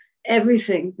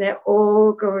 everything. They're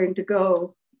all going to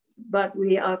go, but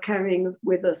we are carrying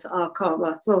with us our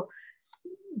karma. So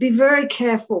be very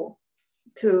careful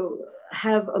to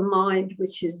have a mind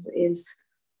which is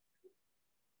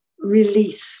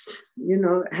released, you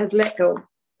know, has let go.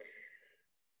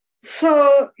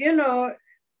 So, you know,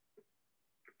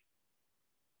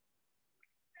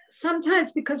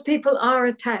 sometimes because people are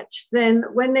attached, then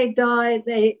when they die,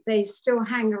 they still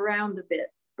hang around a bit,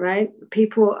 right?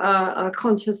 People are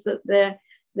conscious that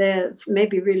there's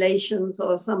maybe relations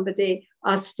or somebody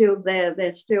are still there.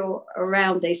 They're still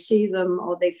around. They see them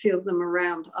or they feel them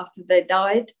around after they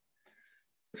died.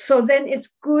 So then it's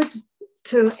good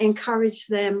to encourage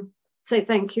them, say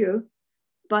thank you,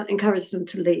 but encourage them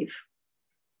to leave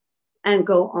and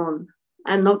go on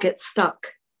and not get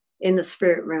stuck in the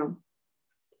spirit realm,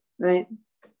 right?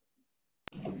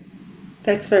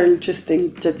 That's very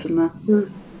interesting,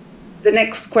 Jetsunma. The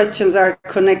next questions are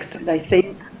connected, I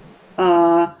think.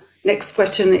 Next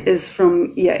question is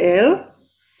from Yael,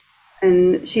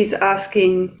 and she's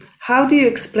asking, how do you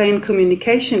explain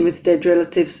communication with dead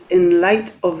relatives in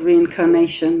light of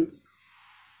reincarnation?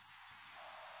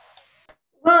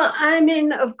 Well, I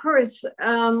mean, of course,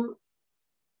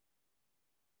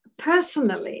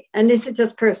 personally, and this is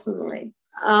just personally,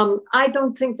 I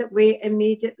don't think that we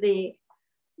immediately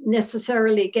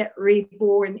necessarily get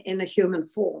reborn in a human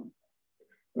form,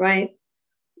 right?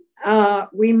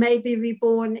 we may be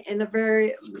reborn in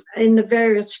the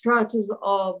various stratas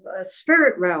of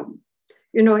spirit realm.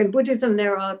 You know, in Buddhism,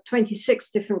 there are 26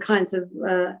 different kinds of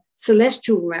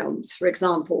celestial realms, for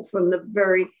example, from the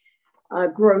very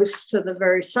gross to the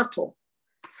very subtle.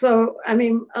 So, I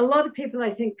mean, a lot of people,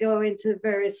 I think, go into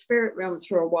various spirit realms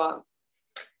for a while.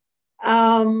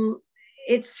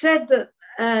 It's said that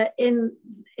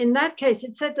in that case,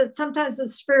 it's said that sometimes the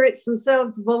spirits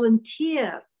themselves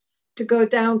volunteer to go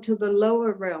down to the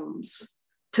lower realms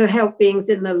to help beings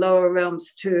in the lower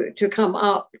realms to come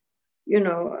up, you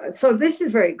know. So this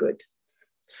is very good.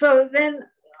 So then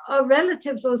our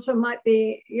relatives also might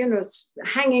be, you know,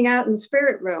 hanging out in the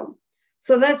spirit realm.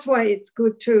 So that's why it's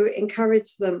good to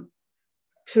encourage them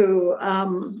to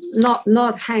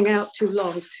not hang out too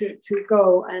long, to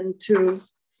go and to,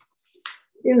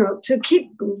 you know, to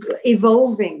keep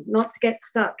evolving, not to get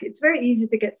stuck. It's very easy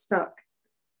to get stuck,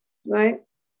 right?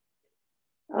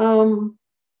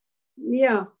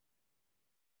 Yeah.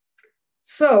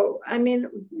 So, I mean,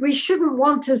 we shouldn't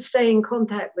want to stay in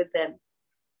contact with them.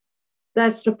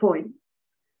 That's the point.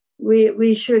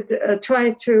 We should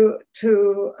try to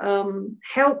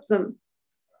help them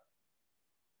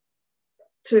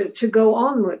to go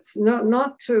onwards,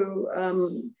 not to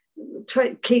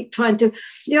keep trying to.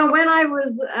 You know, when I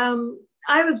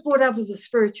was brought up as a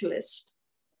spiritualist,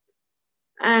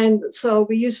 and so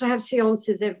we used to have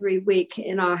seances every week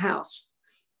in our house.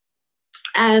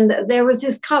 And there was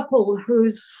this couple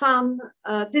whose son,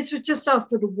 this was just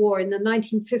after the war in the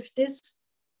 1950s.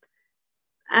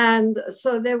 And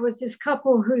so there was this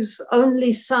couple whose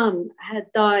only son had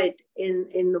died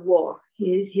in the war.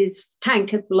 His tank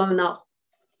had blown up.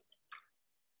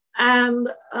 And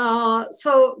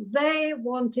so they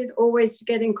wanted always to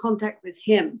get in contact with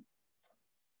him.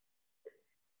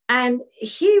 And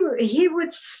he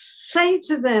would say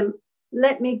to them,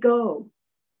 "Let me go.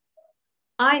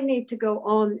 I need to go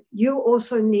on. You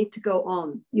also need to go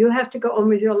on. You have to go on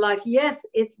with your life. Yes,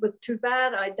 it was too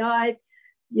bad. I died.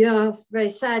 You know, it's very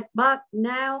sad. But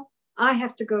now I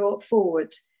have to go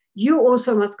forward. You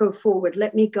also must go forward.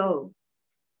 Let me go."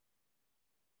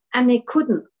 And they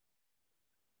couldn't.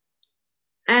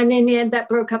 And in the end, that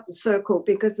broke up the circle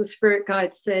because the spirit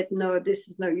guide said, "No, this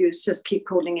is no use. Just keep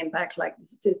calling him back like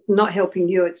this. It's not helping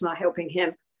you. It's not helping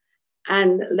him."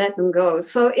 And let them go.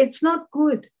 So it's not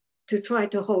good to try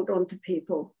to hold on to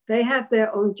people. They have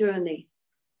their own journey.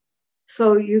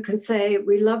 So you can say,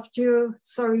 "We loved you.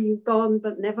 Sorry you've gone,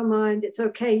 but never mind. It's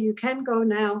okay. You can go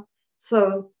now.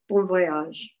 So bon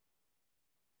voyage."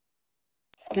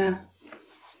 Yeah.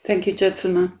 Thank you,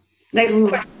 Jetsunma. Next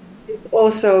question is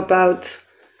also about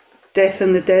death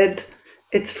and the dead.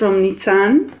 It's from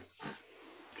Nitsan.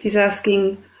 He's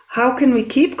asking, how can we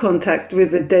keep contact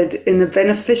with the dead in a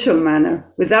beneficial manner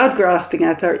without grasping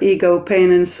at our ego,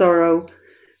 pain and sorrow?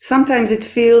 Sometimes it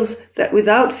feels that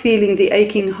without feeling the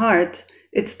aching heart,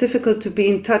 it's difficult to be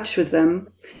in touch with them.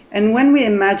 And when we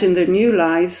imagine their new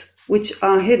lives, which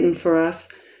are hidden for us,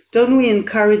 don't we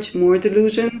encourage more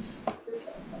delusions?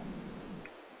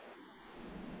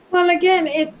 Well, again,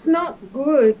 it's not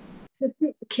good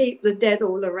to keep the dead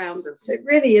all around us. It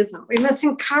really isn't. We must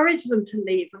encourage them to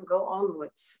leave and go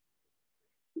onwards.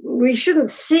 We shouldn't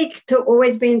seek to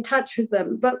always be in touch with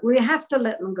them, but we have to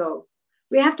let them go.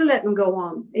 We have to let them go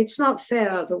on. It's not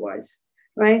fair otherwise,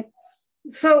 right?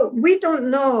 So we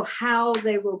don't know how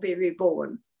they will be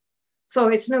reborn. So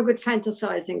it's no good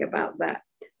fantasizing about that.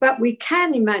 But we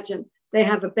can imagine they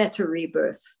have a better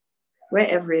rebirth,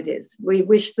 wherever it is. We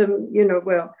wish them, you know,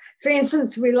 well. For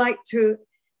instance, we like to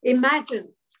imagine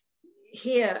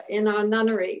here in our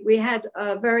nunnery, we had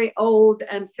a very old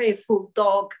and faithful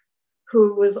dog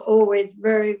who was always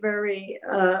very, very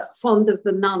fond of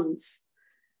the nuns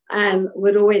and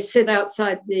would always sit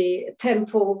outside the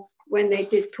temple when they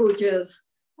did pujas,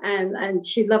 and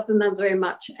she loved the nuns very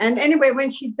much. And anyway,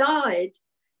 when she died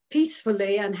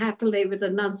peacefully and happily with the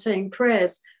nuns saying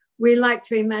prayers, we like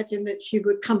to imagine that she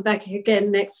would come back again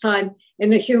next time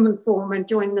in a human form and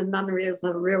join the nunnery as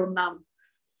a real nun.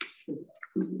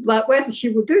 But whether she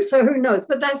will do so, who knows?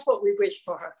 But that's what we wish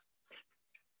for her.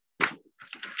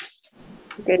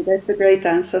 Okay, that's a great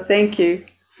answer. Thank you.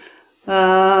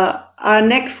 Our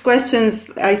next questions,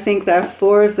 I think there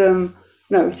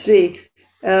are three,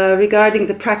 regarding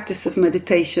the practice of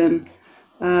meditation.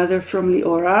 They're from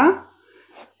Leora.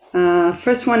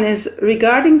 First one is,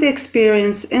 regarding the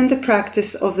experience in the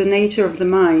practice of the nature of the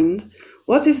mind,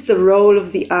 what is the role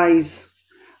of the eyes?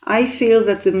 I feel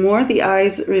that the more the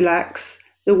eyes relax,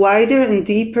 the wider and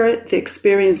deeper the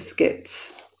experience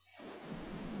gets.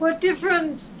 Well,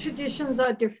 different traditions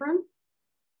are different.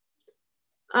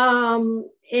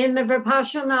 In the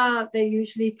Vipassana, they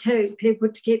usually tell people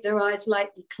to keep their eyes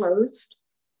lightly closed.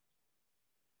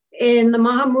 In the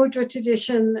Mahamudra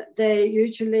tradition, they're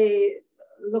usually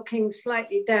looking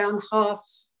slightly down, half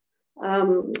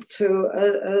to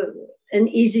an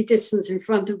easy distance in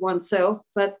front of oneself,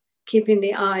 but keeping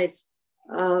the eyes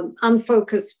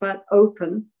unfocused but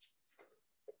open.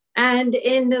 And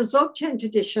in the Dzogchen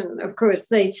tradition, of course,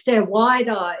 they stare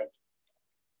wide-eyed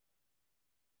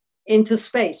into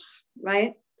space,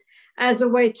 right? As a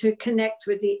way to connect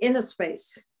with the inner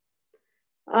space.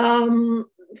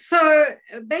 So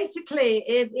basically,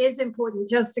 it is important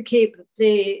just to keep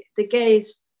the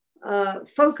gaze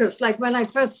focused. Like when I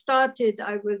first started,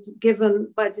 I was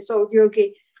given by this old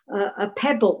yogi a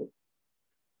pebble.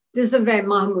 This is a very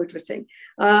Mahamudra thing,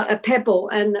 a pebble,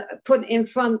 and put in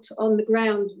front on the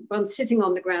ground, one sitting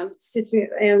on the ground, sitting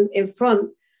in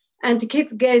front, and to keep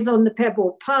the gaze on the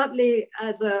pebble, partly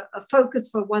as a focus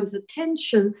for one's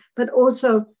attention, but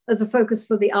also as a focus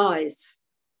for the eyes,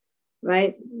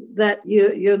 right? That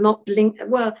you're not blink.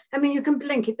 Well, I mean, you can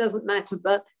blink, it doesn't matter,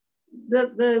 but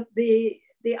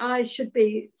the eyes should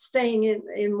be staying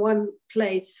in one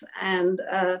place and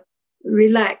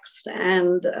relaxed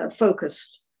and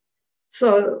focused.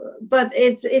 So, but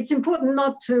it's important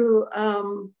not to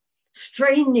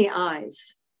strain the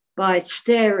eyes by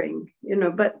staring, you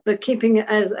know, but keeping it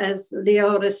as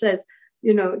Leora says,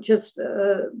 you know, just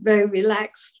very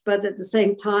relaxed, but at the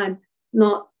same time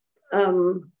not,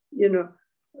 you know,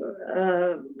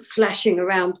 flashing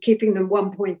around, keeping them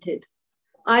one-pointed,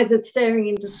 either staring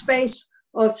into space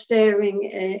or staring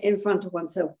in front of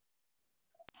oneself.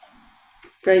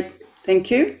 Great,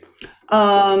 thank you.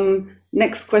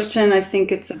 Next question, I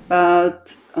think it's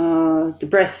about the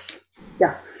breath.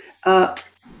 Yeah.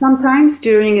 Sometimes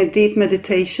during a deep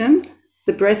meditation,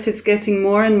 the breath is getting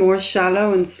more and more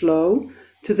shallow and slow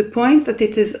to the point that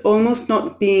it is almost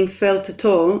not being felt at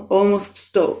all, almost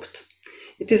stopped.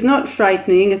 It is not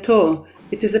frightening at all.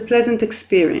 It is a pleasant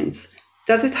experience.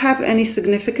 Does it have any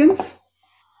significance?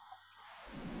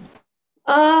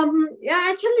 Yeah,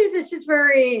 actually, this is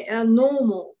very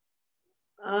normal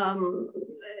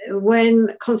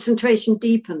when concentration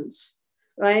deepens,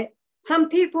 right? Some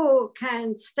people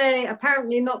can stay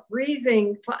apparently not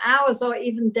breathing for hours or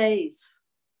even days,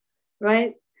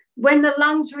 right? When the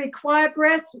lungs require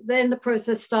breath, then the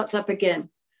process starts up again.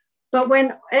 But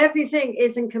when everything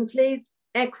is in complete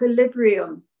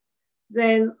equilibrium,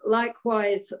 then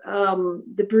likewise,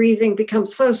 the breathing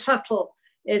becomes so subtle,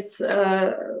 it's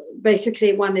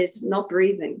basically one is not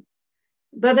breathing.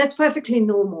 But that's perfectly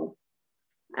normal.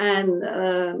 And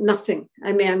nothing.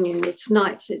 I mean, it's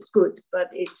nice, it's good, but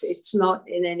it's not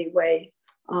in any way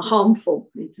harmful.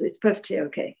 It's perfectly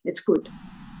okay. It's good.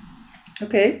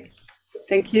 Okay,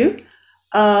 thank you.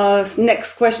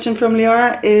 Next question from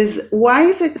Leora is, why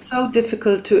is it so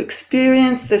difficult to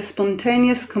experience the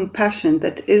spontaneous compassion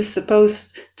that is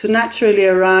supposed to naturally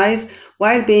arise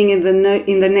while being in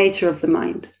the nature of the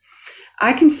mind?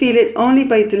 I can feel it only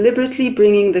by deliberately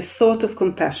bringing the thought of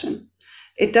compassion.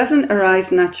 It doesn't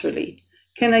arise naturally.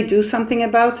 Can I do something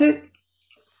about it?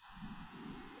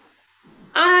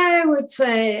 I would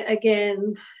say,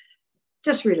 again,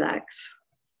 just relax.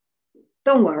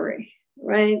 Don't worry,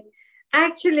 right?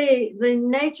 Actually, the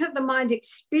nature of the mind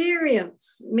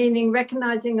experience, meaning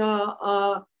recognizing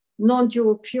our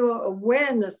non-dual pure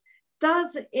awareness,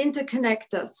 does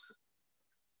interconnect us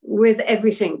with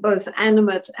everything, both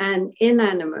animate and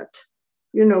inanimate,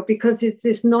 you know, because it's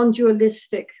this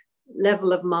non-dualistic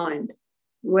level of mind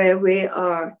where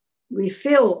we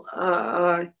feel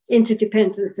our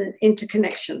interdependence and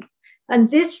interconnection. And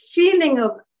this feeling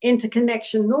of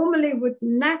interconnection normally would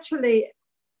naturally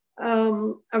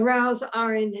arouse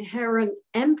our inherent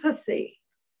empathy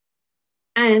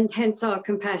and hence our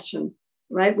compassion,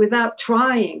 right? Without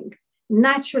trying,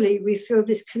 naturally we feel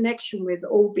this connection with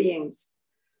all beings.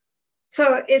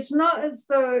 So it's not as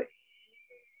though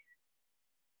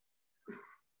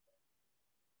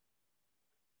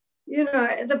you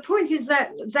know, the point is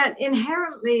that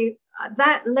inherently,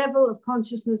 that level of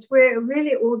consciousness, we're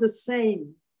really all the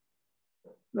same,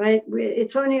 right?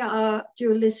 It's only our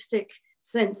dualistic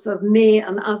sense of me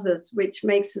and others which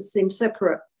makes us seem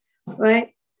separate,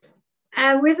 right?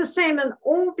 And we're the same, and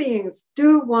all beings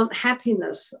do want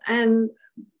happiness. And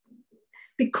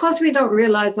because we don't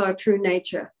realize our true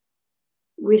nature,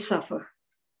 we suffer.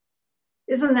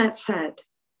 Isn't that sad?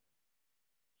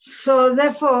 So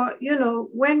therefore, you know,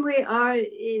 when we are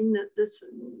in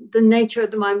the nature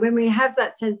of the mind, when we have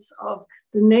that sense of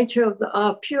the nature of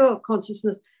our pure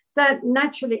consciousness, that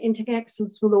naturally interconnects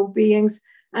us with all beings.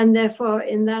 And therefore,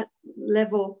 in that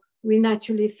level, we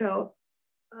naturally feel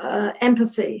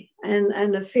empathy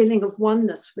and a feeling of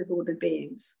oneness with all the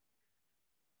beings.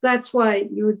 That's why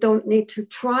you don't need to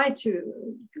try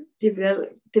to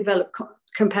develop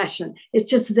compassion. It's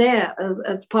just there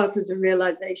as part of the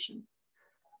realization.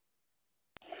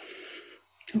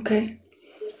 Okay.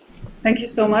 Thank you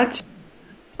so much.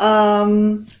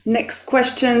 Next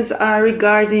questions are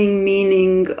regarding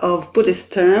meaning of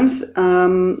Buddhist terms.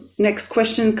 Next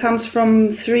question comes from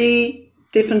 3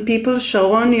 different people,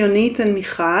 Sharon, Yonit, and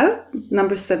Michal,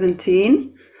 number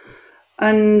 17.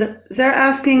 And they're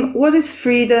asking, what is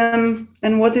freedom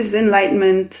and what is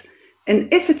enlightenment?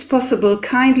 And if it's possible,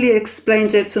 kindly explain,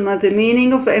 Jetsunma, the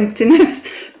meaning of emptiness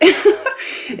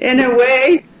in a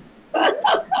way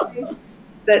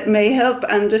that may help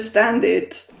understand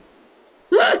it.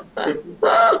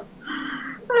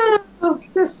 Oh,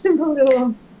 that's simple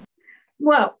little.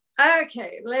 Well,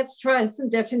 okay, let's try some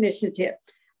definitions here.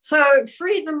 So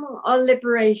freedom or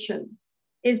liberation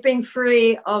is being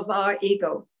free of our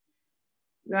ego,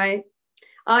 right?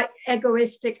 Our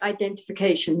egoistic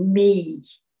identification, me,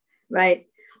 right?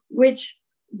 Which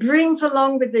brings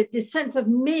along with it, the sense of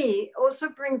me also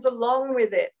brings along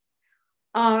with it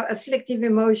our afflictive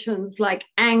emotions like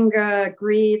anger,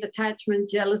 greed, attachment,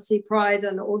 jealousy, pride,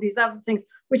 and all these other things,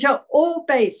 which are all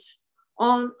based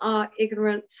on our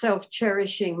ignorant,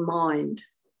 self-cherishing mind,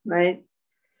 right?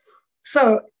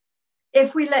 So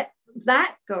if we let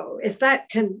that go, if that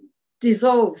can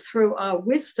dissolve through our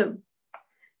wisdom,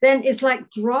 then it's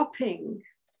like dropping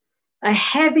a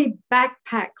heavy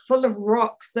backpack full of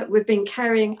rocks that we've been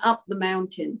carrying up the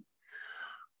mountain.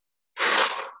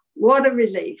 What a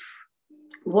relief.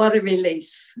 What a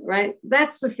release, right?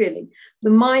 That's the feeling. The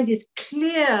mind is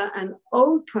clear and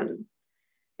open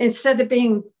instead of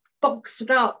being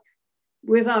boxed up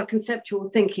with our conceptual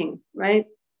thinking, right?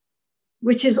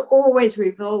 Which is always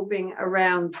revolving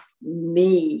around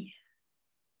me,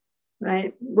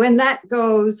 right? When that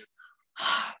goes,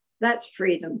 that's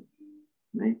freedom,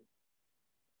 right?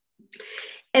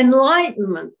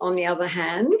 Enlightenment, on the other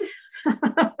hand,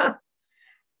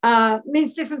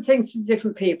 means different things to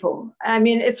different people. I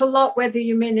mean, it's a lot whether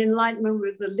you mean enlightenment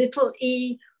with a little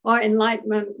e or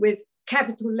enlightenment with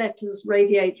capital letters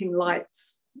radiating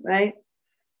lights, right?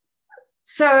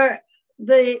 So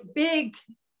the big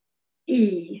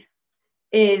E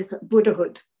is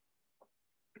Buddhahood.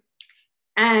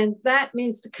 And that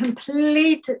means the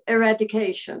complete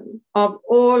eradication of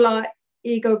all our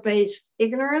ego-based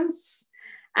ignorance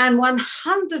and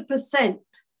 100%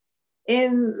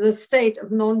 in the state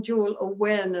of non-dual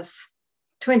awareness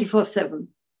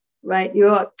 24/7, right? You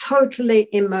are totally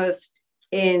immersed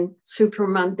in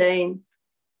supramundane,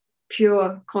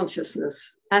 pure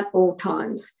consciousness at all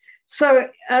times. So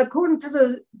according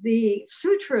to the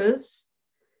sutras,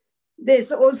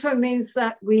 this also means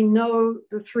that we know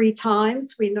the 3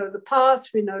 times, we know the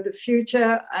past, we know the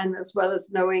future, and as well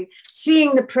as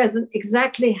seeing the present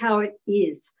exactly how it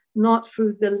is, not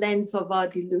through the lens of our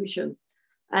delusion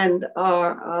and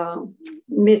our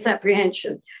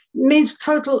misapprehension. It means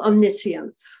total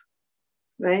omniscience,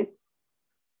 right?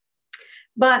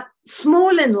 But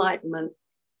small enlightenment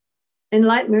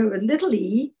with little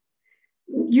e,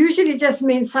 usually just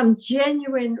means some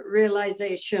genuine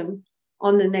realization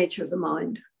on the nature of the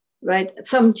mind, right?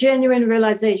 Some genuine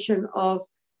realization of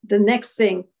the next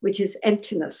thing, which is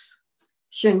emptiness,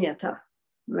 shunyata,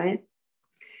 right?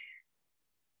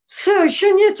 So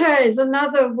shunyata is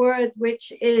another word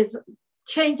which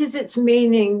changes its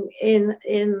meaning in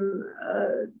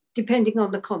depending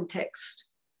on the context,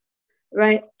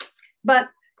 right?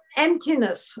 But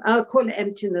emptiness, I'll call it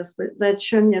emptiness, but that's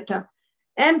shunyata.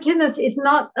 Emptiness is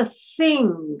not a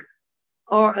thing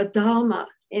or a dharma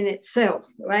in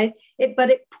itself, right? But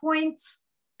it points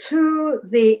to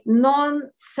the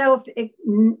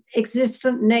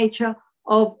non-self-existent nature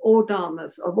of all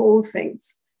dharmas, of all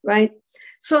things, right?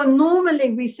 So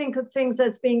normally we think of things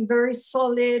as being very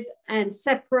solid and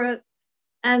separate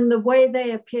and the way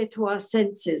they appear to our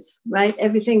senses, right?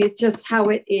 Everything is just how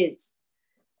it is.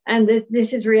 And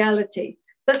this is reality.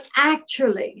 But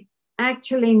actually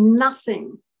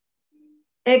nothing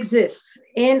exists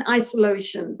in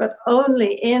isolation, but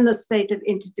only in a state of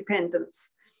interdependence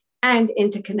and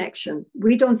interconnection.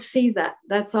 We don't see that.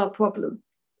 That's our problem.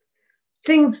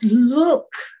 Things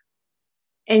look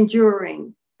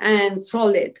enduring and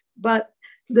solid, but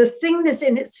the thingness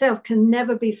in itself can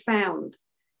never be found.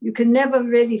 You can never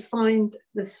really find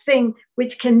the thing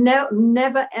which can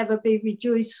never ever be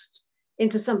reduced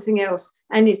into something else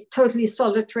and is totally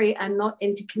solitary and not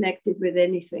interconnected with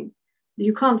anything.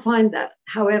 You can't find that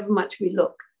however much we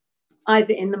look,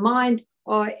 either in the mind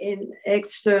or in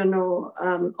external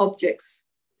objects.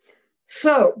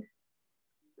 So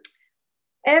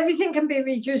Everything can be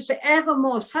reduced to ever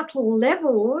more subtle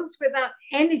levels without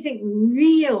anything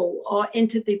real or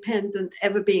interdependent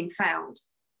ever being found.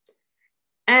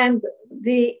 And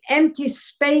the empty,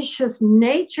 spacious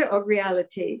nature of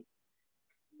reality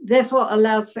therefore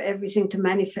allows for everything to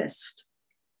manifest,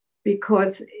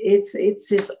 because it's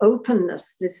this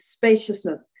openness, this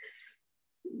spaciousness.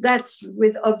 That's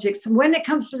with objects. And when it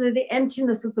comes to the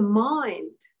emptiness of the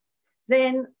mind,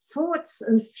 then thoughts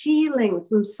and feelings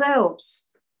themselves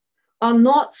are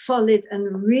not solid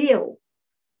and real.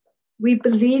 We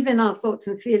believe in our thoughts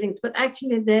and feelings, but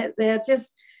actually they're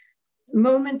just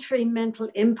momentary mental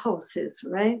impulses,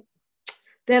 right?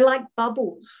 They're like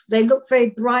bubbles. They look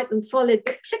very bright and solid,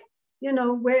 but click,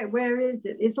 where is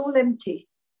it? It's all empty,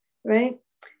 right?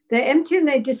 They're empty and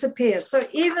they disappear. So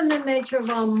even the nature of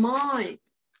our mind,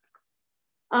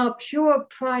 our pure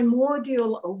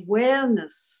primordial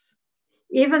awareness,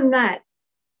 even that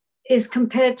is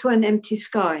compared to an empty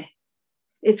sky.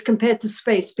 It's compared to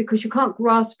space, because you can't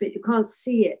grasp it, you can't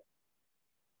see it,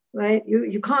 right?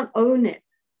 You can't own it.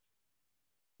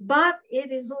 But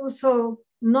it is also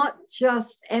not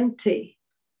just empty.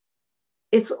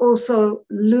 It's also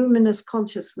luminous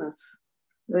consciousness,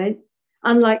 right?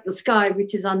 Unlike the sky,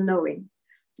 which is unknowing.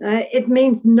 It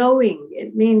means knowing.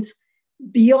 It means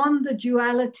beyond the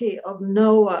duality of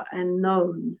knower and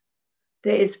known,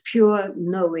 there is pure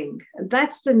knowing. And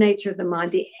that's the nature of the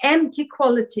mind, the empty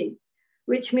quality,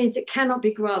 which means it cannot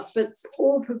be grasped, but it's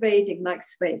all pervading like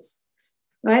space,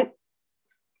 right?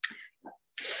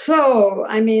 So,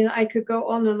 I could go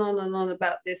on and on and on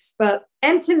about this, but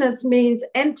emptiness means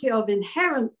empty of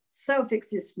inherent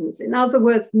self-existence. In other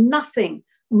words, nothing,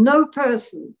 no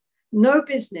person, no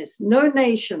business, no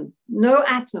nation, no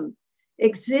atom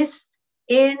exists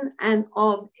in and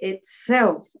of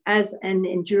itself as an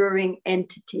enduring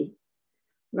entity,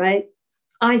 right?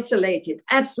 Isolated,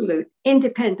 absolute,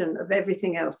 independent of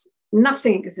everything else.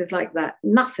 Nothing exists like that,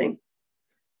 nothing.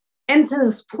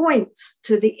 Emptiness points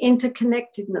to the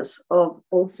interconnectedness of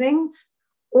all things,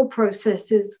 all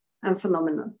processes and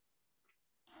phenomena,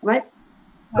 right?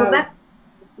 Wow. So that.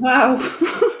 Wow.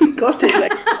 Got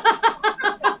it.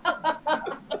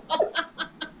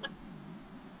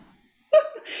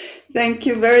 Thank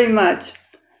you very much.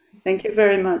 Thank you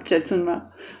very much, Jetsunma.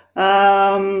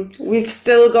 We've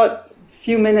still got a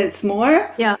few minutes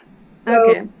more. Yeah.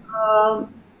 Okay. So,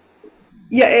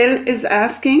 Yael is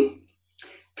asking,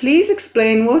 please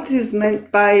explain what is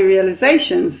meant by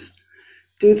realizations.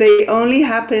 Do they only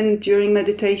happen during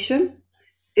meditation?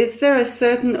 Is there a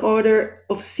certain order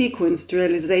of sequence to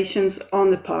realizations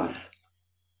on the path?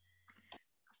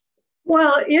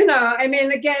 Well,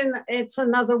 again, it's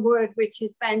another word which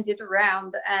is bandied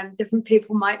around, and different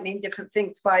people might mean different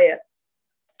things by it.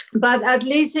 But at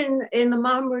least in the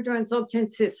Mahamudra and Dzogchen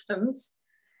systems,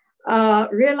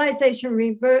 realization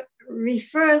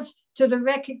refers to the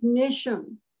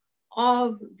recognition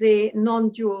of the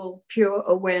non-dual pure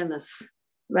awareness,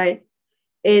 right?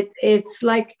 It's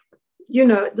like,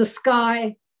 the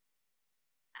sky,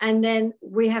 and then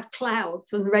we have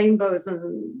clouds and rainbows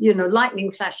and,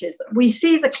 lightning flashes. We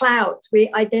see the clouds,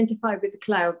 we identify with the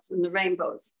clouds and the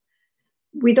rainbows.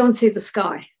 We don't see the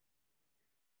sky,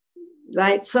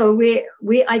 right? So we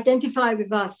identify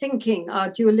with our thinking,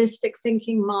 our dualistic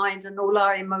thinking mind, and all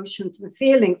our emotions and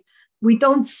feelings. We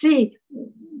don't see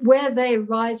where they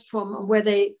rise from and where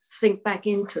they sink back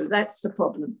into. That's the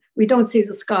problem. We don't see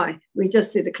the sky. We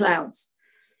just see the clouds.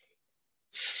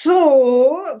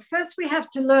 So first we have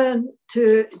to learn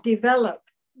to develop,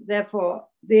 therefore,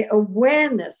 the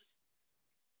awareness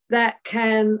that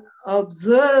can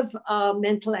observe our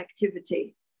mental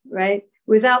activity, right?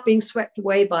 Without being swept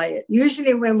away by it.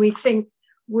 Usually when we think,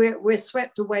 we're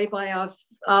swept away by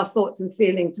our thoughts and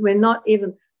feelings. We're not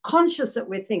even conscious that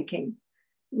we're thinking.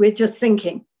 We're just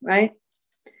thinking, right?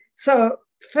 So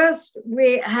first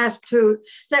we have to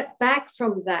step back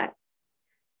from that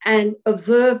and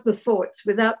observe the thoughts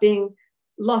without being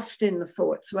lost in the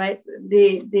thoughts, right?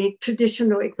 The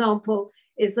traditional example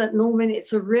is that normally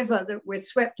it's a river that we're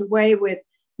swept away with.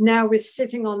 Now we're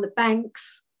sitting on the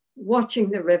banks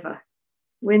watching the river.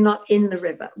 We're not in the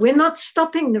river. We're not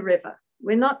stopping the river.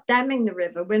 We're not damming the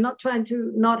river. We're not trying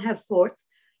to not have thoughts,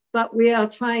 but we are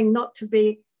trying not to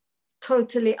be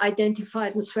totally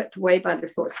identified and swept away by the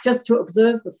thoughts, just to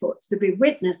observe the thoughts, to be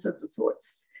witness of the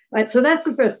thoughts, right? So that's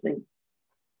the first thing.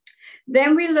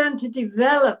 Then we learn to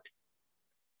develop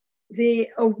the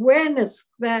awareness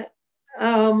that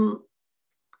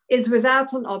is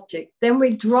without an object. Then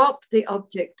we drop the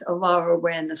object of our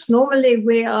awareness. Normally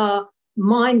we are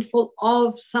mindful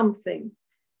of something.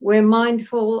 We're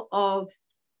mindful of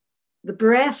the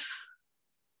breath,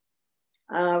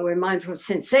 we're mindful of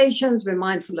sensations, we're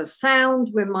mindful of sound,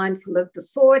 we're mindful of the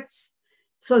thoughts.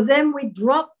 So then we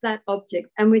drop that object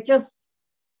and we're just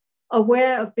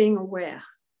aware of being aware,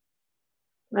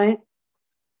 right?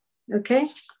 Okay,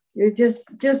 you're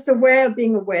just aware of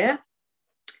being aware.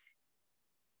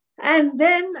 And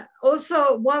then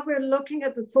also, while we're looking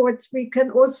at the thoughts, we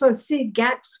can also see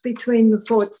gaps between the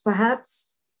thoughts,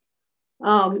 perhaps.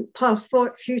 Past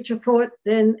thought, future thought,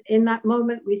 then in that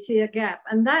moment we see a gap.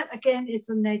 And that, again, is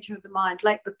the nature of the mind,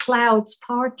 like the clouds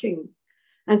parting.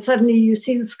 And suddenly you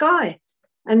see the sky.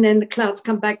 And then the clouds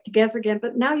come back together again.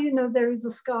 But now you know there is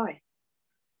a sky.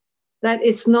 That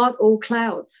it's not all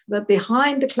clouds. That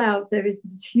behind the clouds there is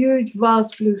this huge,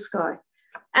 vast blue sky.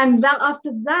 And that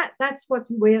after that, that's what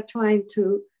we're trying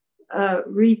to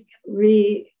reconnect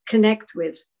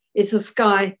with. It's the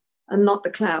sky and not the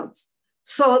clouds.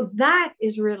 So that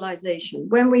is realization.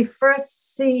 When we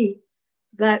first see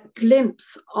that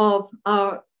glimpse of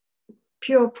our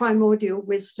pure primordial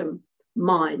wisdom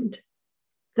mind,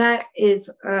 that is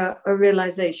a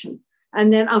realization.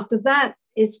 And then after that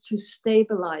is to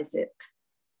stabilize it.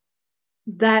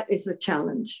 That is a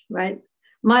challenge, right?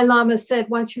 My Lama said,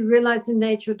 once you realize the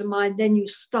nature of the mind, then you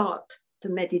start to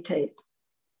meditate,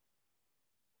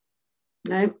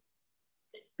 right?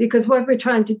 Because what we're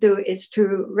trying to do is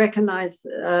to recognize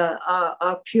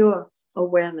our pure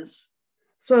awareness.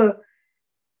 So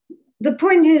the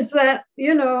point is that,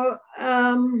 you know,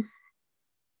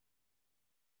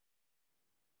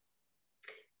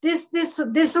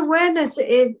 this awareness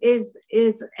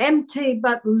is empty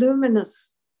but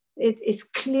luminous. It's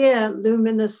clear,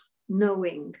 luminous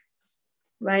knowing,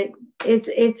 right?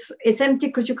 It's empty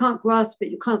because you can't grasp it,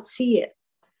 you can't see it,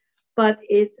 but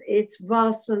it's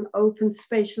vast and open,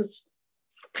 spacious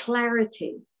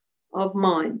clarity of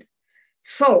mind.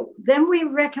 So then we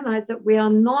recognize that we are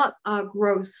not our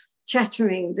gross,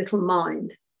 chattering little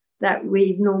mind that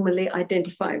we normally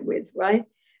identify with, right?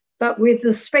 But with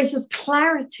the spacious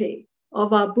clarity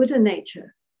of our Buddha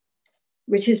nature,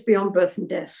 which is beyond birth and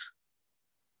death,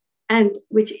 and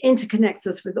which interconnects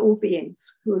us with all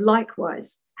beings who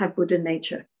likewise have Buddha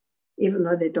nature, even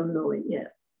though they don't know it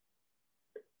yet.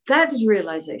 That is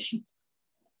realization.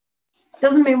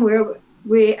 Doesn't mean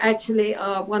we actually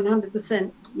are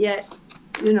 100% yet,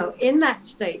 you know, in that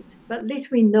state, but at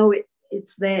least we know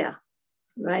it's there,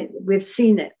 right? We've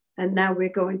seen it, and now we're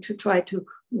going to try to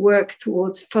work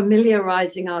towards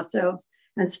familiarizing ourselves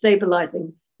and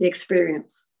stabilizing the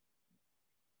experience.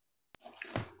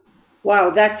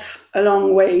 Wow, that's a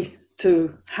long way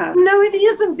to have. No, it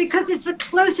isn't, because it's the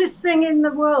closest thing in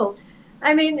the world.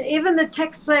 I mean, even the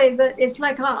texts say that it's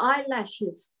like our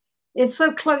eyelashes. It's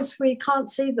so close we can't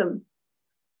see them,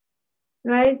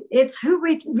 right? It's who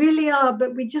we really are,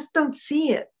 but we just don't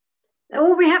see it.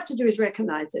 All we have to do is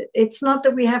recognize it. It's not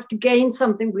that we have to gain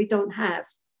something we don't have.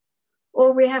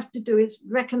 All we have to do is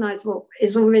recognize what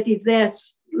is already there,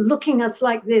 looking us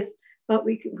like this, but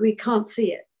we can't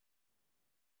see it.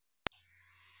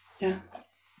 Yeah.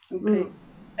 Okay.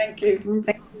 Thank you.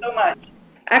 Thank you so much.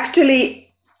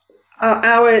 Actually, our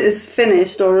hour is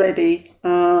finished already.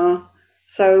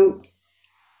 So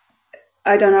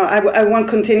I don't know. I won't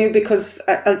continue because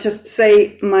I'll just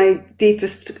say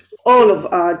all of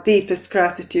our deepest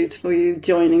gratitude for you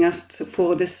joining us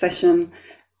for this session.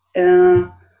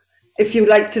 If you'd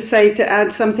like to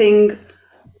add something,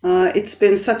 it's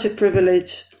been such a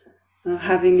privilege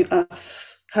having you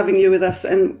with us,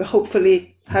 and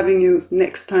hopefully having you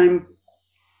next time.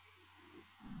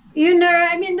 You know,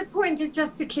 I mean, the point is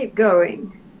just to keep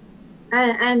going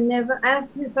and never,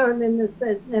 as Miss Holiness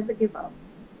says, never give up.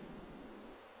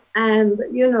 And,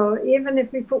 you know, even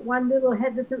if we put one little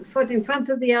hesitant foot in front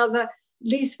of the other, at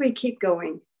least we keep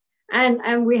going.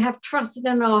 And we have trusted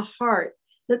in our heart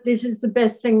that this is the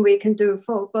best thing we can do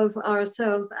for both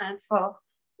ourselves and for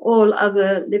all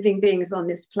other living beings on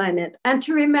this planet. And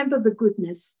to remember the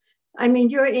goodness. I mean,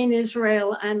 you're in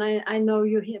Israel, and I know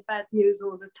you hear bad news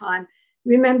all the time.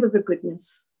 Remember the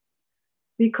goodness,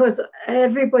 because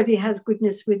everybody has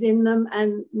goodness within them,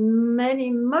 and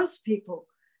most people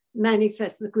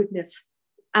manifest the goodness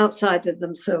outside of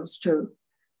themselves too.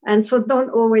 And so don't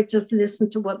always just listen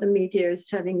to what the media is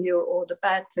telling you or the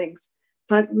bad things,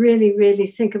 but really, really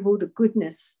think of all the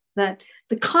goodness, that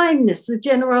the kindness, the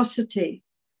generosity,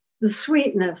 the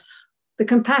sweetness, the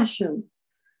compassion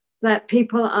that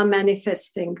people are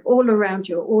manifesting all around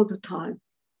you all the time.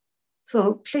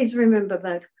 So please remember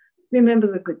that.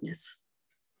 Remember the goodness.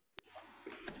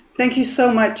 Thank you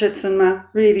so much, Jetsunma.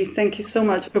 Really, thank you so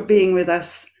much for being with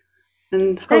us.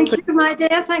 And thank you, my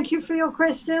dear. Thank you for your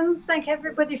questions. Thank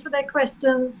everybody for their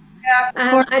questions.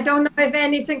 Yeah, I don't know if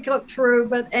anything got through,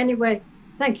 but anyway,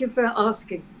 Thank you for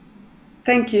asking.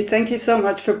 Thank you. Thank you so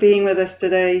much for being with us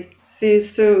today. See you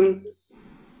soon.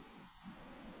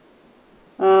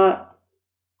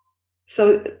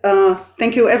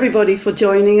 Thank you everybody for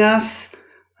joining us.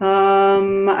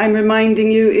 I'm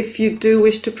reminding you, if you do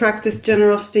wish to practice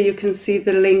generosity, you can see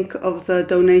the link of the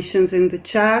donations in the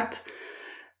chat.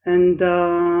 And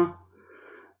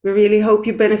we really hope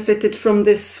you benefited from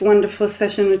this wonderful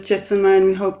session with Jetsunma, and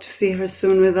we hope to see her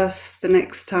soon with us the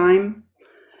next time.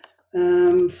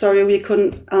 Sorry we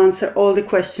couldn't answer all the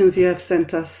questions you have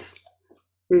sent us.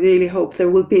 We really hope there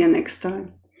will be a next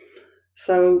time.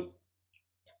 So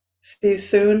see you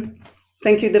soon.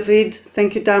 Thank you, David.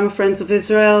 Thank you, Dharma Friends of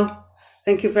Israel.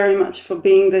 Thank you very much for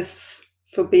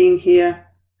being here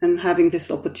and having this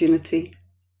opportunity.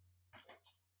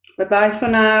 Bye-bye for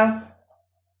now.